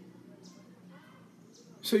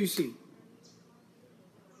 So you see,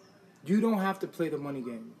 you don't have to play the money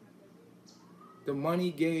game. The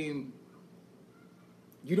money game,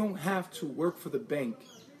 you don't have to work for the bank,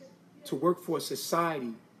 to work for a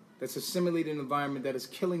society that's a simulated environment that is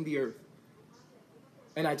killing the earth.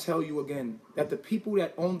 And I tell you again, that the people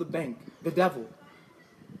that own the bank, the devil,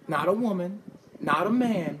 not a woman, not a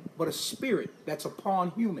man, but a spirit that's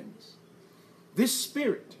upon humans. This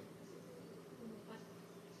spirit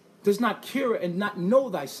does not care and not know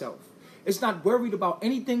thyself. It's not worried about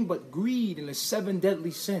anything but greed and the 7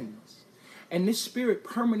 deadly sins. And this spirit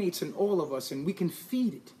permeates in all of us, and we can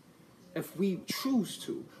feed it if we choose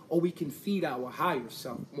to, or we can feed our higher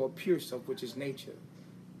self, more pure self, which is nature.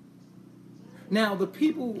 Now, the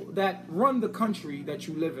people that run the country that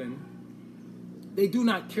you live in, they do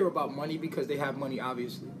not care about money because they have money,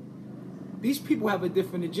 obviously. These people have a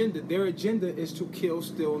different agenda. Their agenda is to kill,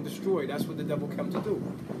 steal, and destroy. That's what the devil comes to do.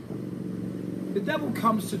 The devil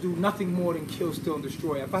comes to do nothing more than kill, steal, and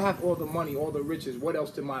destroy. If I have all the money, all the riches, what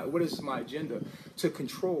is my agenda? To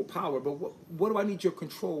control power. But what do I need your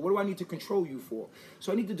control? What do I need to control you for?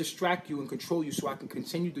 So I need to distract you and control you so I can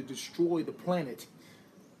continue to destroy the planet.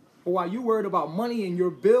 But while you're worried about money and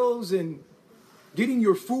your bills and getting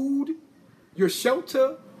your food, your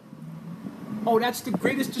shelter, oh, that's the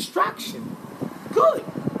greatest distraction. Good.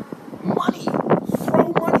 Money.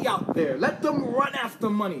 Throw money out there. Let them run after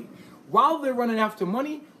money. While they're running after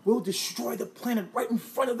money, we'll destroy the planet right in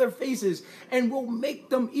front of their faces, and we'll make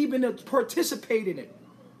them even participate in it.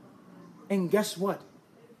 And guess what?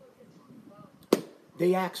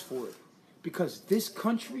 They asked for it. Because this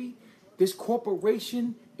country, this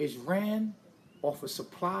corporation is ran off of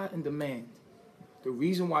supply and demand. The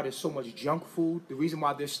reason why there's so much junk food, the reason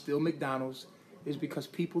why there's still McDonald's, is because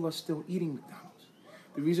people are still eating McDonald's.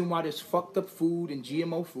 The reason why there's fucked up food and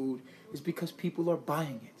GMO food is because people are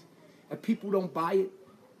buying it. If people don't buy it,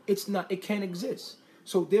 it can't exist.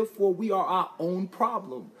 So therefore, we are our own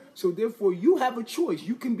problem. So therefore, you have a choice.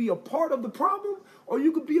 You can be a part of the problem, or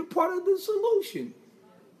you could be a part of the solution.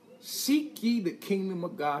 Seek ye the kingdom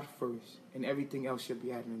of God first, and everything else shall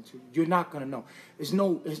be added unto you. You're not going to know. There's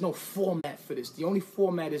no format for this. The only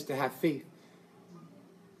format is to have faith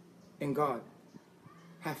in God.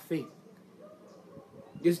 Have faith.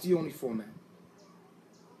 This is the only format.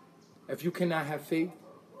 If you cannot have faith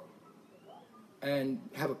and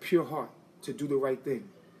have a pure heart to do the right thing,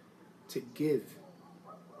 to give,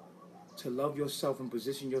 to love yourself and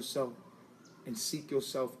position yourself and seek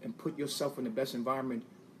yourself and put yourself in the best environment,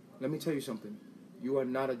 let me tell you something. You are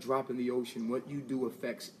not a drop in the ocean. What you do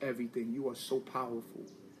affects everything. You are so powerful.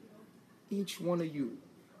 Each one of you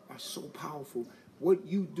are so powerful. What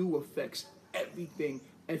you do affects everything.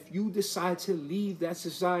 If you decide to leave that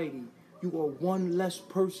society, you are one less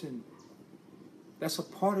person. That's a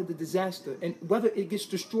part of the disaster. And whether it gets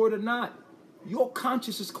destroyed or not, your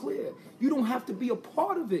conscience is clear. You don't have to be a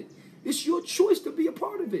part of it. It's your choice to be a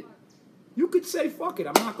part of it. You could say, fuck it,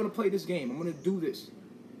 I'm not going to play this game. I'm going to do this.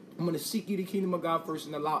 I'm going to seek ye the kingdom of God first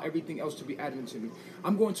and allow everything else to be added into me.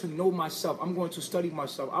 I'm going to know myself. I'm going to study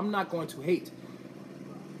myself. I'm not going to hate.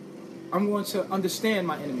 I'm going to understand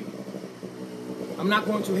my enemy. I'm not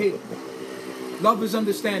going to hate. Love is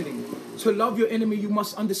understanding. To love your enemy, you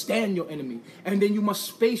must understand your enemy. And then you must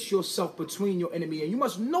space yourself between your enemy. And you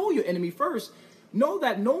must know your enemy first. Know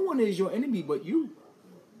that no one is your enemy but you.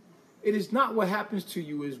 It is not what happens to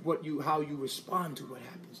you, is how you respond to what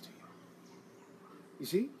happens to you. You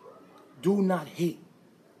see? Do not hate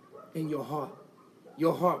in your heart.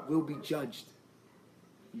 Your heart will be judged.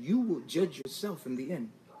 You will judge yourself in the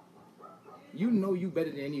end. You know you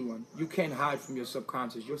better than anyone. You can't hide from your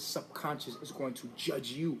subconscious. Your subconscious is going to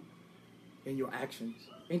judge you in your actions.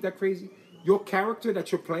 Ain't that crazy? Your character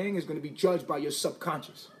that you're playing is going to be judged by your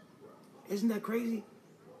subconscious. Isn't that crazy?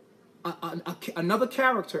 Another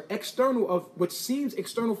character, external of what seems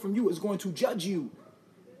external from you, is going to judge you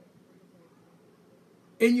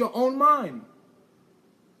in your own mind.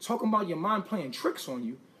 Talking about your mind playing tricks on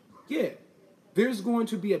you. Yeah. There's going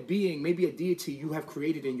to be a being, maybe a deity you have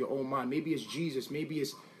created in your own mind. Maybe it's Jesus, maybe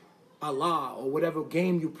it's Allah, or whatever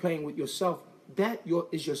game you're playing with yourself. That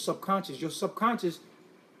is your subconscious. Your subconscious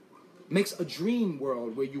makes a dream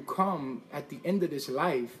world where you come at the end of this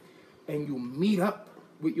life and you meet up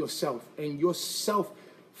with yourself, and yourself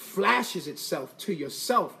flashes itself to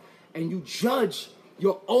yourself, and you judge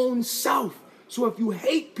your own self. So if you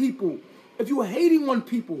hate people, if you're hating on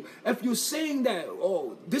people, if you're saying that,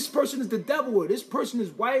 oh, this person is the devil, or this person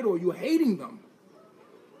is white, or you're hating them,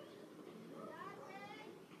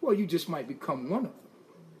 well, you just might become one of them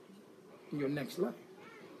in your next life.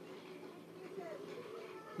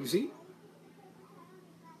 You see?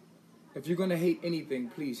 If you're going to hate anything,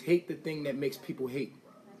 please hate the thing that makes people hate.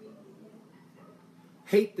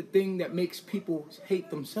 Hate the thing that makes people hate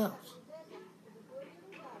themselves.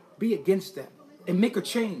 Be against that. And make a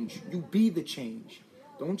change. You be the change.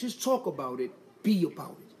 Don't just talk about it. Be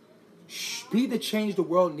about it. Be the change the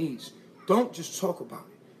world needs. Don't just talk about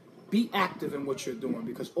it. Be active in what you're doing,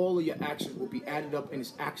 because all of your actions will be added up and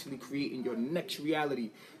it's actually creating your next reality.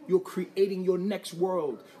 You're creating your next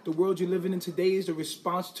world. The world you're living in today is a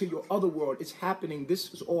response to your other world. It's happening.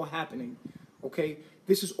 This is all happening. Okay?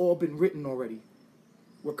 This has all been written already.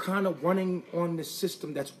 We're kind of running on this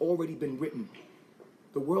system that's already been written.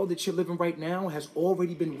 The world that you're living right now has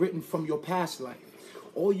already been written from your past life.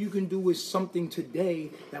 All you can do is something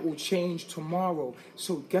today that will change tomorrow.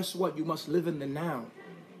 So guess what? You must live in the now.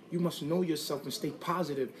 You must know yourself and stay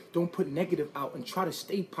positive. Don't put negative out, and try to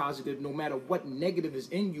stay positive no matter what negative is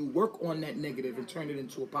in you. Work on that negative and turn it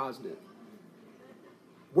into a positive.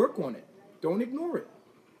 Work on it. Don't ignore it.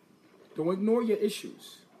 Don't ignore your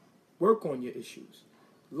issues. Work on your issues.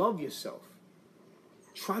 Love yourself.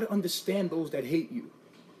 Try to understand those that hate you.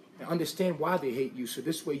 And understand why they hate you, so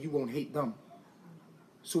this way you won't hate them.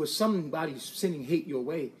 So if somebody's sending hate your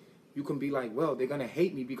way, you can be like, well, they're going to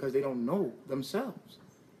hate me because they don't know themselves.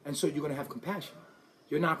 And so you're going to have compassion.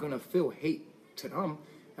 You're not going to feel hate to them.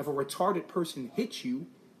 If a retarded person hits you,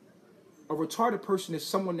 a retarded person is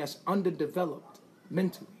someone that's underdeveloped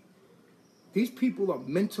mentally. These people are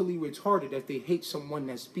mentally retarded if they hate someone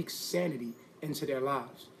that speaks sanity into their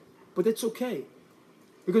lives. But it's okay.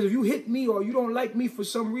 Because if you hit me or you don't like me for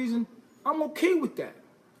some reason, I'm okay with that.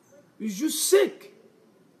 Because you're sick.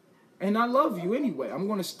 And I love you anyway. I'm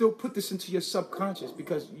going to still put this into your subconscious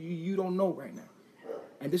because you don't know right now.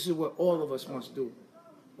 And this is what all of us must do.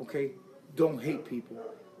 Okay? Don't hate people.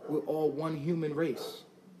 We're all one human race.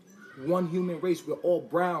 One human race. We're all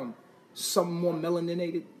brown. Some more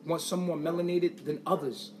melanated. Some more melanated than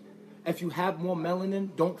others. If you have more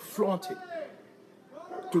melanin, don't flaunt it.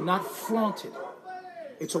 Do not flaunt it.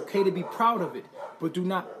 It's okay to be proud of it, but do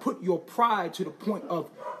not put your pride to the point of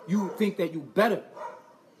you think that you're better.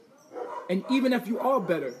 And even if you are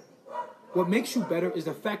better, what makes you better is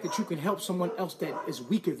the fact that you can help someone else that is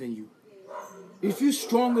weaker than you. If you're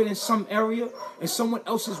stronger in some area and someone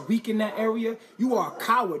else is weak in that area, you are a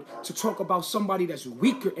coward to talk about somebody that's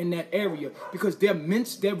weaker in that area because they're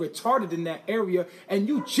retarded in that area, and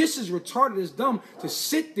you just as retarded as them to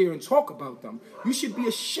sit there and talk about them. You should be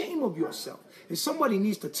ashamed of yourself. If somebody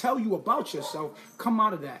needs to tell you about yourself, come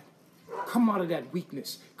out of that. Come out of that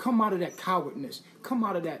weakness. Come out of that cowardness. Come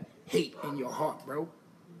out of that hate in your heart, bro.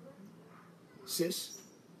 Sis,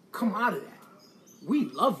 come out of that. We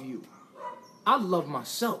love you. I love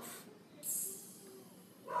myself.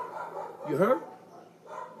 You heard?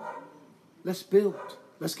 Let's build.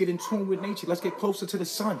 Let's get in tune with nature. Let's get closer to the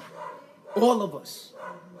sun. All of us.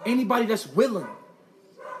 Anybody that's willing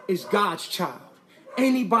is God's child.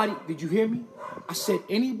 Anybody, did you hear me? I said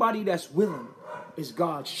anybody that's willing is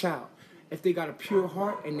God's child. if they got a pure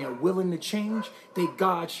heart and they're willing to change, they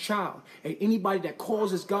God's child. And anybody that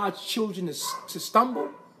causes God's children to stumble,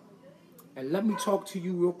 and let me talk to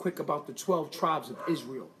you real quick about the 12 tribes of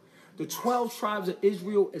Israel. The 12 tribes of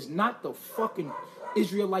Israel is not the fucking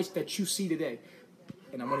Israelites that you see today.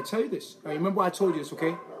 And I'm going to tell you this. Now, remember I told you this,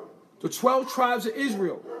 okay? The 12 tribes of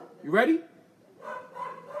Israel, you ready?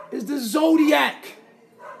 Is the zodiac.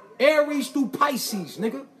 Aries through Pisces,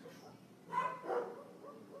 nigga.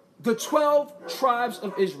 The 12 tribes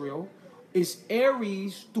of Israel is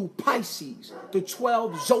Aries through Pisces. The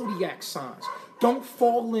 12 zodiac signs. Don't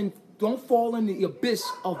fall in the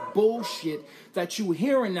abyss of bullshit that you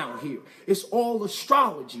hearing out here. It's all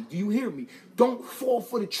astrology. Do you hear me? Don't fall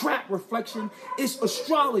for the trap, Reflection. It's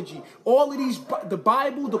astrology. All of these, the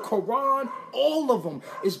Bible, the Quran, all of them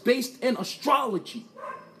is based in astrology.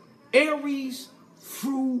 Aries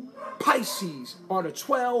through Pisces are the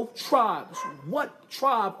 12 tribes. What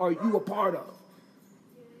tribe are you a part of?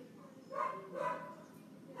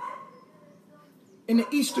 In the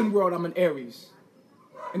Eastern world, I'm an Aries.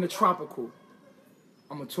 In the tropical,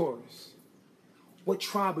 I'm a Taurus. What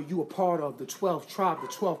tribe are you a part of? The 12 tribe, the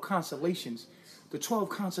 12 constellations. The 12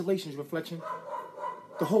 constellations, Reflection.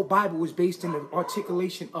 The whole Bible is based in the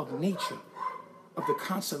articulation of nature, of the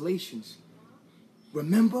constellations.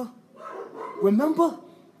 Remember? Remember?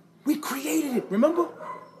 We created it. Remember?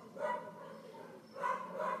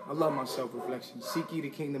 I love myself, Reflection. Seek ye the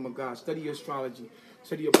kingdom of God. Study your astrology.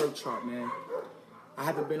 Study your birth chart, man. I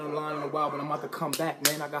haven't been online in a while, but I'm about to come back,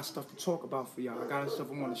 man. I got stuff to talk about for y'all. I got stuff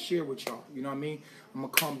I want to share with y'all. You know what I mean? I'm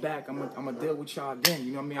going to come back. I'm going to deal with y'all again.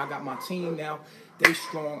 You know what I mean? I got my team now. They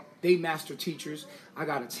strong. They master teachers. I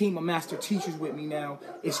got a team of master teachers with me now.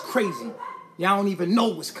 It's crazy. Y'all don't even know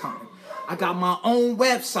what's coming. I got my own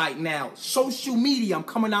website now. Social media. I'm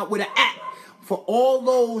coming out with an app for all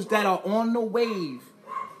those that are on the wave.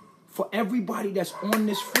 For everybody that's on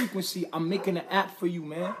this frequency, I'm making an app for you,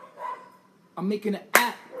 man. I'm making an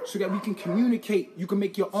app so that we can communicate. You can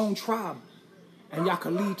make your own tribe. And y'all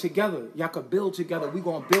can lead together. Y'all can build together. We're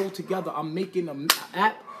going to build together. I'm making an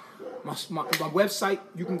app. My website,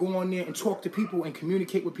 you can go on there and talk to people and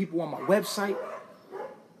communicate with people on my website.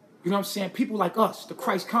 You know what I'm saying? People like us, the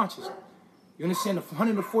Christ conscious. You understand? The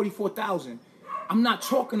 144,000. I'm not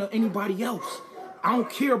talking to anybody else. I don't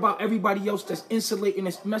care about everybody else that's insulating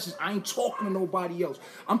this message. I ain't talking to nobody else.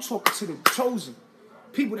 I'm talking to the chosen.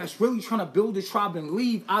 People that's really trying to build a tribe and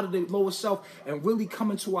leave out of the lower self and really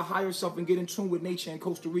come into a higher self and get in tune with nature in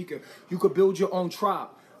Costa Rica. You could build your own tribe.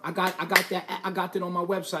 I got that on my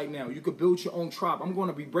website now. You could build your own tribe. I'm going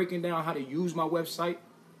to be breaking down how to use my website.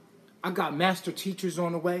 I got master teachers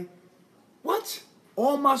on the way. What?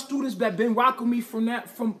 All my students that been rocking me from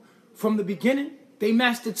the beginning, they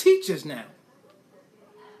master teachers now.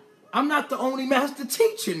 I'm not the only master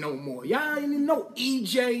teacher no more. Y'all ain't even know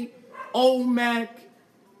EJ, OMAC,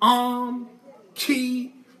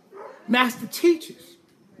 Key, master teachers.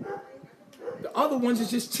 The other ones is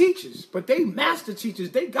just teachers, but they master teachers.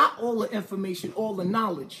 They got all the information, all the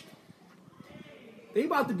knowledge. They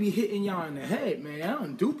about to be hitting y'all in the head, man. I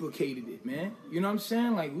done duplicated it, man. You know what I'm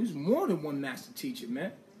saying? Like, there's more than one master teacher,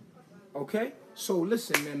 man. Okay? So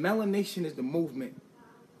listen, man, melanation is the movement.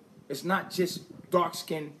 It's not just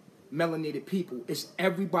dark-skinned, melanated people. It's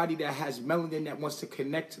everybody that has melanin that wants to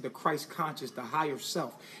connect to the Christ conscious, the higher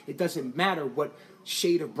self. It doesn't matter what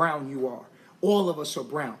shade of brown you are. All of us are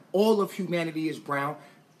brown. All of humanity is brown.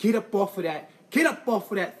 Get up off of that. Get up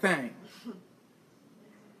off of that thing.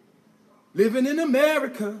 Living in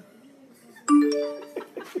America.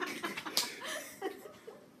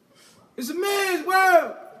 It's a man's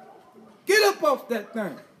world. Get up off that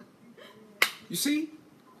thing. You see?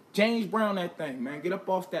 James Brown, that thing, man. Get up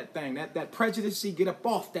off that thing. That prejudice, get up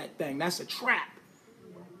off that thing. That's a trap.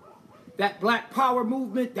 That black power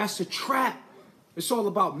movement, that's a trap. It's all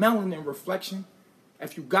about melanin reflection.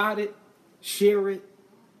 If you got it, share it.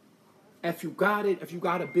 If you got it, if you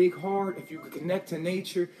got a big heart, if you can connect to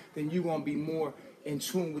nature, then you're going to be more in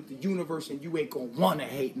tune with the universe and you ain't going to want to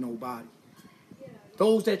hate nobody.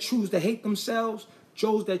 Those that choose to hate themselves,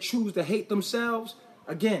 those that choose to hate themselves,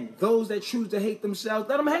 again, those that choose to hate themselves,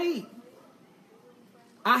 let them hate.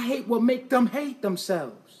 I hate what make them hate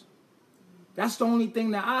themselves. That's the only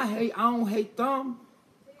thing that I hate. I don't hate them.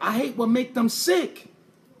 I hate what make them sick.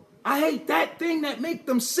 I hate that thing that make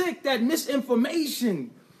them sick, that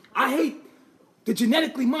misinformation. I hate the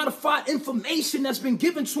genetically modified information that's been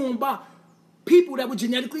given to them by people that were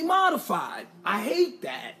genetically modified. I hate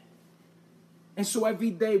that. And so every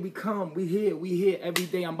day we here every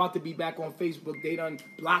day. I'm about to be back on Facebook. They done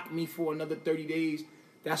blocked me for another 30 days.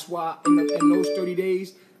 That's why in those 30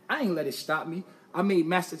 days, I ain't let it stop me. I made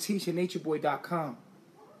Master Teacher, natureboy.com.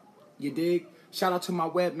 You dig? Shout out to my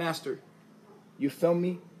webmaster. You feel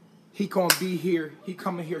me? He gonna be here. He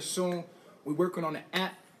coming here soon. We're working on an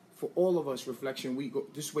app for all of us, Reflection.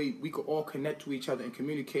 This way we could all connect to each other and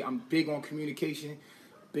communicate. I'm big on communication,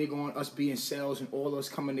 big on us being sales and all of us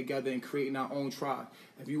coming together and creating our own tribe.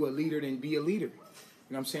 If you a leader, then be a leader. You know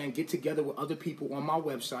what I'm saying? Get together with other people on my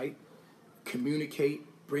website, communicate,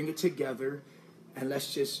 bring it together, and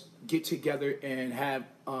let's just get together and have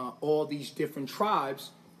all these different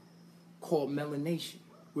tribes called Melanation.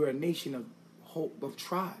 We're a nation of hope of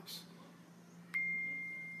tribes.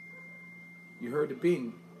 You heard the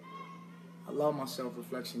being. I love my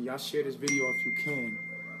self-reflection. Y'all share this video if you can.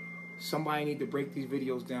 Somebody need to break these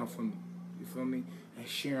videos down for me. You feel me? And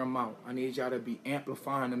share them out. I need y'all to be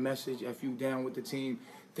amplifying the message. If you down with the team,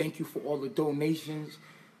 thank you for all the donations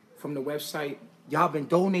from the website. Y'all been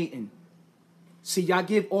donating. See, y'all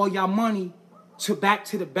give all y'all money back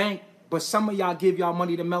to the bank, but some of y'all give y'all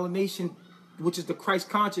money to Melanation, which is the Christ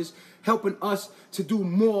conscious, helping us to do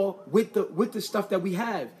more with the stuff that we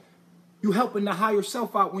have. You helping the higher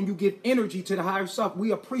self out when you give energy to the higher self.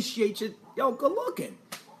 We appreciate you. Yo, good looking.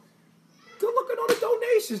 Good looking on the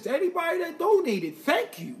donations. To anybody that donated,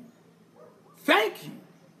 thank you. Thank you.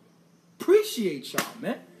 Appreciate y'all,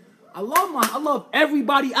 man. I love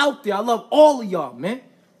everybody out there. I love all of y'all, man.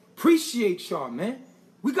 Appreciate y'all, man.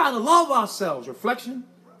 We gotta love ourselves, Reflection.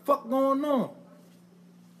 Fuck going on?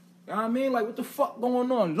 You know what I mean? Like, what the fuck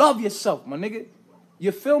going on? Love yourself, my nigga.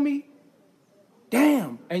 You feel me?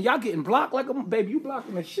 Damn. And y'all getting blocked like a... Baby, you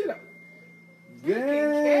blocking the shit up.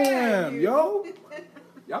 Damn, yo.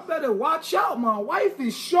 Y'all better watch out. My wife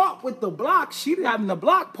is sharp with the block. She having a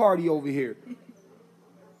block party over here.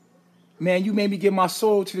 Man, you made me give my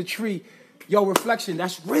soul to the tree. Yo, Reflection,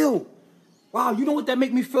 that's real. Wow, you know what that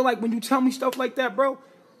make me feel like when you tell me stuff like that, bro?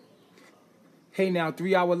 Hey now,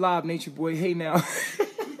 3 Hour Live, Nature Boy. Hey now.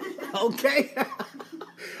 Okay.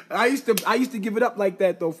 I used to give it up like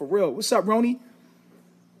that though, for real. What's up, Roni?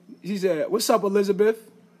 She said, what's up,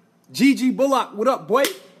 Elizabeth? Gigi Bullock, what up, boy?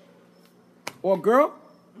 Or girl?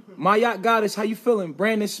 My Yacht Goddess, how you feeling?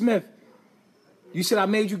 Brandon Smith. You said I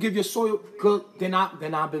made you give your soil. Good, then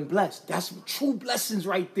I've been blessed. That's true blessings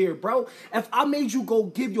right there, bro. If I made you go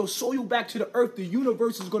give your soil back to the earth, the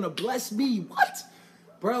universe is gonna bless me. What?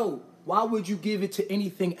 Bro, why would you give it to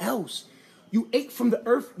anything else? You ate from the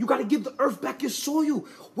earth, you gotta give the earth back your soil.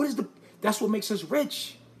 That's what makes us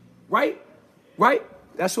rich. Right? Right?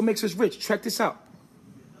 That's what makes us rich. Check this out.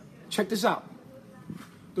 Check this out.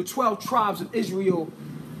 The 12 tribes of Israel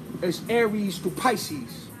is Aries to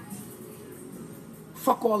Pisces.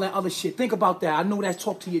 Fuck all that other shit. Think about that. I know that's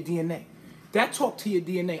talk to your DNA. That talk to your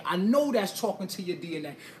DNA. I know that's talking to your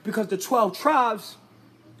DNA. Because the 12 tribes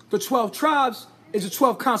is the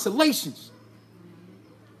 12 constellations.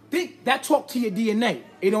 Think that talk to your DNA.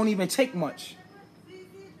 It don't even take much.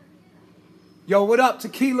 Yo, what up,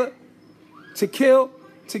 Tequila? Tequila?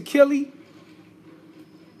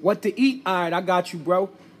 What to eat? All right, I got you, bro.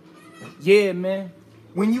 Yeah, man.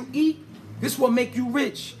 When you eat, this will make you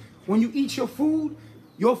rich. When you eat your food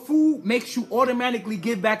makes you automatically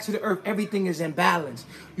give back to the earth. Everything is in balance.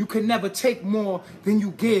 You can never take more than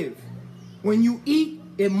you give. When you eat,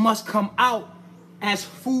 it must come out as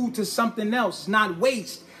food to something else. It's not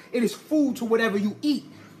waste. It is food to whatever you eat.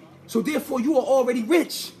 So therefore, you are already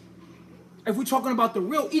rich. If we're talking about the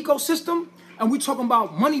real ecosystem, and we're talking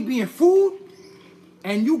about money being food,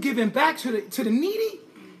 and you giving back to the needy,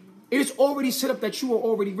 it is already set up that you are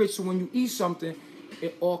already rich. So when you eat something,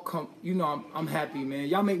 it all come. You know, I'm happy, man.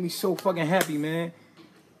 Y'all make me so fucking happy, man.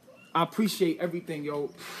 I appreciate everything, yo.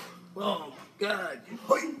 Oh my God.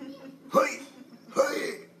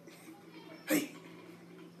 Hey.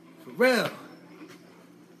 For real.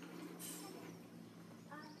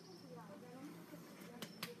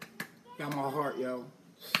 Got my heart, yo.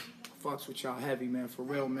 Fucks with y'all heavy, man. For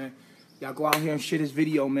real, man. Y'all go out here and share this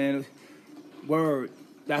video, man. Word.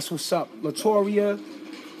 That's what's up. Latoria,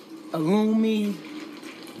 Illumi.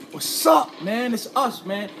 What's up, man? It's us,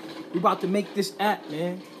 man. We about to make this app,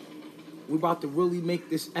 man. We about to really make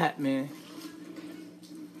this app, man.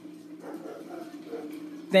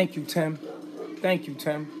 Thank you, Tim. Thank you,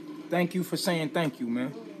 Tim. Thank you for saying thank you,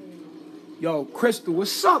 man. Yo, Crystal,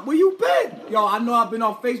 what's up? Where you been? Yo, I know I've been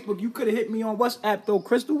on Facebook. You could have hit me on WhatsApp, though.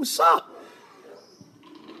 Crystal, what's up?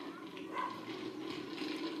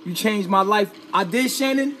 You changed my life. I did,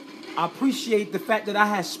 Shannon. I appreciate the fact that I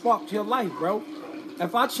had sparked your life, bro.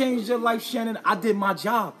 If I changed your life, Shannon, I did my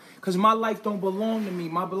job. Because my life don't belong to me.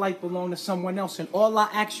 My life belongs to someone else. And all I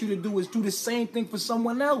ask you to do is do the same thing for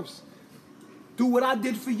someone else. Do what I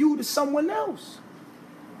did for you to someone else.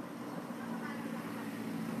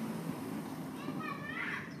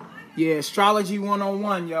 Yeah, astrology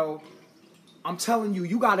 101, yo. I'm telling you,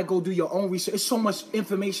 you got to go do your own research. There's so much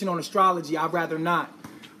information on astrology. I'd rather not.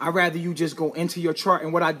 I'd rather you just go into your chart.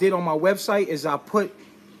 And what I did on my website is I put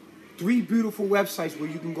 3 beautiful websites where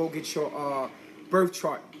you can go get your birth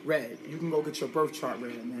chart read. You can go get your birth chart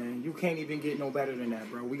read, man. You can't even get no better than that,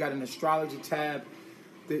 bro. We got an astrology tab.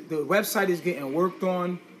 The website is getting worked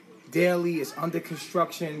on daily. It's under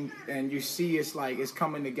construction, and you see it's like it's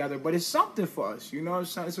coming together. But it's something for us, you know what I'm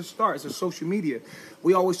saying? It's a start. It's a social media.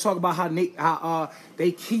 We always talk about how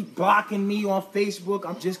they keep blocking me on Facebook.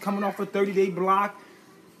 I'm just coming off a 30-day block.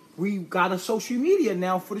 We got a social media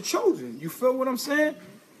now for the chosen. You feel what I'm saying?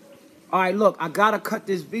 All right, look, I gotta cut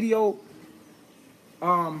this video.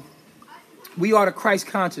 We are the Christ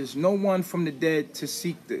conscious. No one from the dead to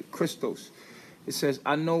seek the Christos. It says,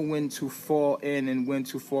 I know when to fall in and when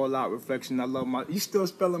to fall out. Reflection, I love my... You still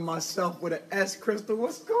spelling myself with an S, Crystal.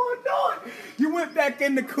 What's going on? You went back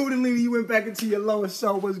into Kundalini. You went back into your lower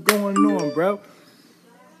self. What's going on, bro?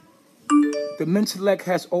 The Mentellect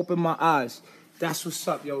has opened my eyes. That's what's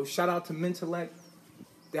up, yo. Shout out to Mentellect.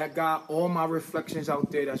 That got all my reflections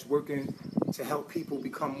out there that's working to help people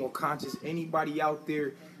become more conscious. Anybody out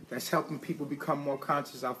there that's helping people become more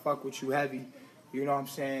conscious, I fuck with you heavy. You know what I'm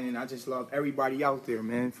saying? And I just love everybody out there,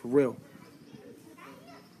 man, for real.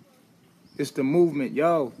 It's the movement,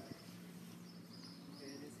 yo.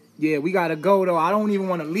 Yeah, we gotta go, though. I don't even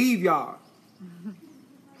want to leave y'all.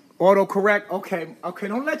 Autocorrect? Okay,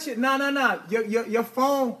 don't let you... Nah. Your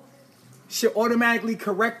phone should automatically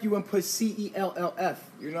correct you and put CELLF.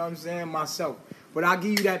 You know what I'm saying? Myself. But I'll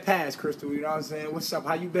give you that pass, Crystal. You know what I'm saying? What's up?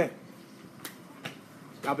 How you been?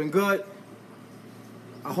 Y'all been good?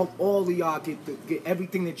 I hope all of y'all get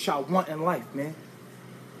everything that y'all want in life, man.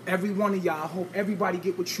 Every one of y'all, I hope everybody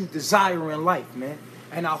get what you desire in life, man.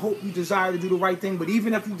 And I hope you desire to do the right thing. But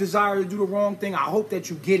even if you desire to do the wrong thing, I hope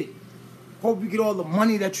that you get it. Hope you get all the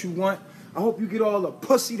money that you want. I hope you get all the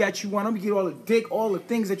pussy that you want. I hope you get all the dick, all the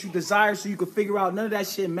things that you desire so you can figure out none of that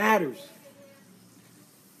shit matters.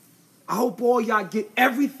 I hope all y'all get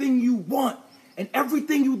everything you want and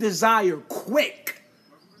everything you desire quick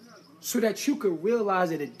so that you can realize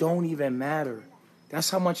that it don't even matter. That's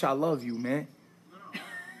how much I love you, man.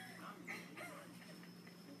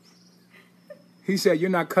 He said, you're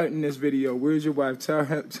not cutting this video. Where's your wife? Tell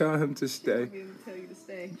him to stay.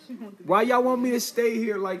 Why y'all want me to stay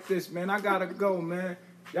here like this, man? I gotta go, man.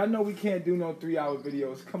 Y'all know we can't do no 3-hour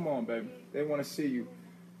videos. Come on, baby. They want to see you.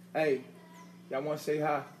 Hey, y'all want to say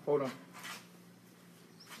hi? Hold on.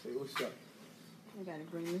 Say what's up. I gotta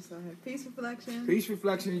bring this on here. Peace reflections. Peace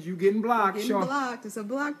reflections. You getting blocked, Getting Sean. blocked. It's a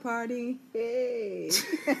block party. Hey.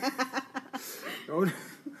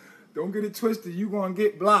 Don't get it twisted. You gonna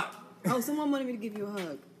get blocked. Oh, someone wanted me to give you a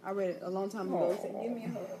hug. I read it a long time ago. It said, give me a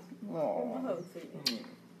hug. Give me a hug, Sydney.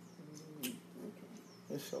 Okay.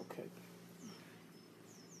 It's okay.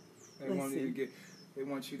 They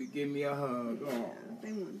want you to give me a hug. Yeah,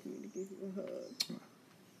 they want me to give you a hug.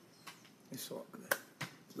 It's all good.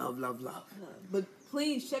 Love. But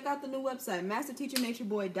please check out the new website,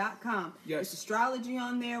 masterteachernatureboi.com. Yes. There's astrology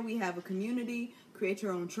on there. We have a community. Create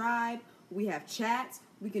your own tribe. We have chats.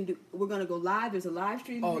 We're gonna go live. There's a live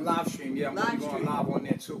stream. Oh, live stream. Yeah, I'm gonna be going live on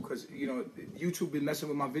there too, cause you know YouTube been messing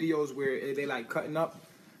with my videos where they like cutting up.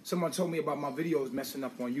 Someone told me about my videos messing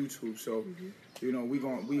up on YouTube, so you know we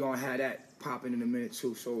gonna have that popping in a minute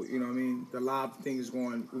too. So you know what I mean. The live thing is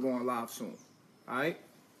we're going live soon. All right.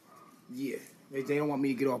 Yeah. They don't want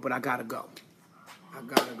me to get off, but I gotta go.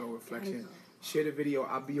 Reflection. Share the video.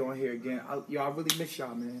 I'll be on here again. I really miss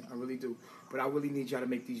y'all, man. I really do. But I really need y'all to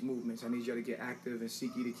make these movements. I need y'all to get active and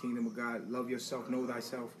seek ye the kingdom of God. Love yourself. Know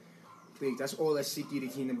thyself. Please. That's all that seek ye the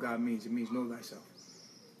kingdom of God means. It means know thyself.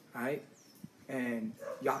 All right? And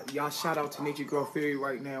y'all shout out to Nature Girl Theory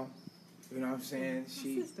right now. You know what I'm saying?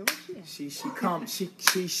 She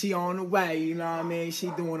on the way. You know what I mean? She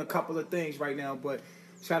doing a couple of things right now, but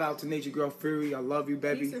shout out to Nature Girl Fury. I love you,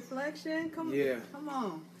 baby. Peace reflection. Come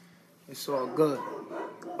on. It's all good.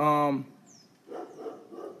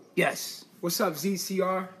 Yes. What's up,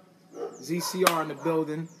 ZCR? ZCR in the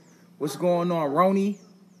building. What's going on, Roni?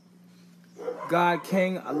 God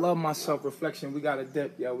King. I love my self-reflection. We got to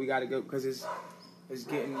dip, yo. We got to go because it's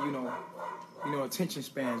getting, you know, attention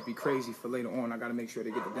spans be crazy for later on. I got to make sure they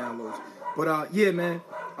get the downloads. But, yeah, man,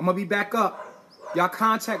 I'm going to be back up. Y'all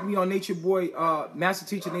contact me on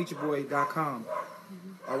masterteachernatureboi.com.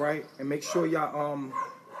 All right? And make sure y'all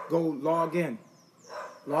go log in.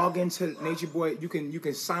 Log into Nature Boy. You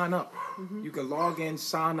can sign up. You can log in,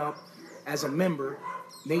 sign up as a member.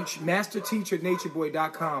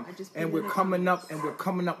 Masterteachernatureboi.com. And we're coming up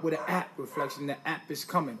with an app, Reflection. The app is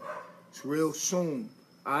coming. It's real soon.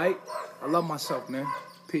 All right? I love myself, man.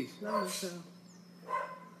 Peace. Love yourself.